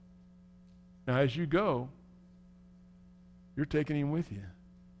 Now, as you go, you're taking him with you.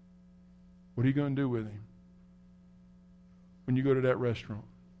 What are you going to do with him when you go to that restaurant?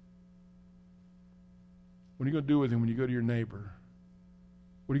 What are you going to do with him when you go to your neighbor?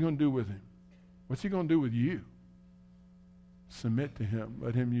 What are you going to do with him? What's he going to do with you? Submit to him.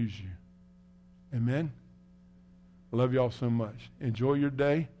 Let him use you. Amen? I love y'all so much. Enjoy your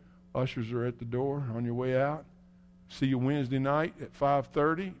day. Ushers are at the door on your way out. See you Wednesday night at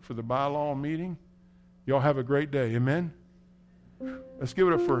 5:30 for the bylaw meeting. Y'all have a great day. Amen? Let's give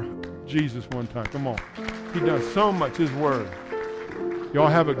it up for Jesus one time. Come on. He does so much, his word. Y'all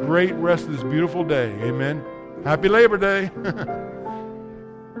have a great rest of this beautiful day. Amen? Happy Labor Day.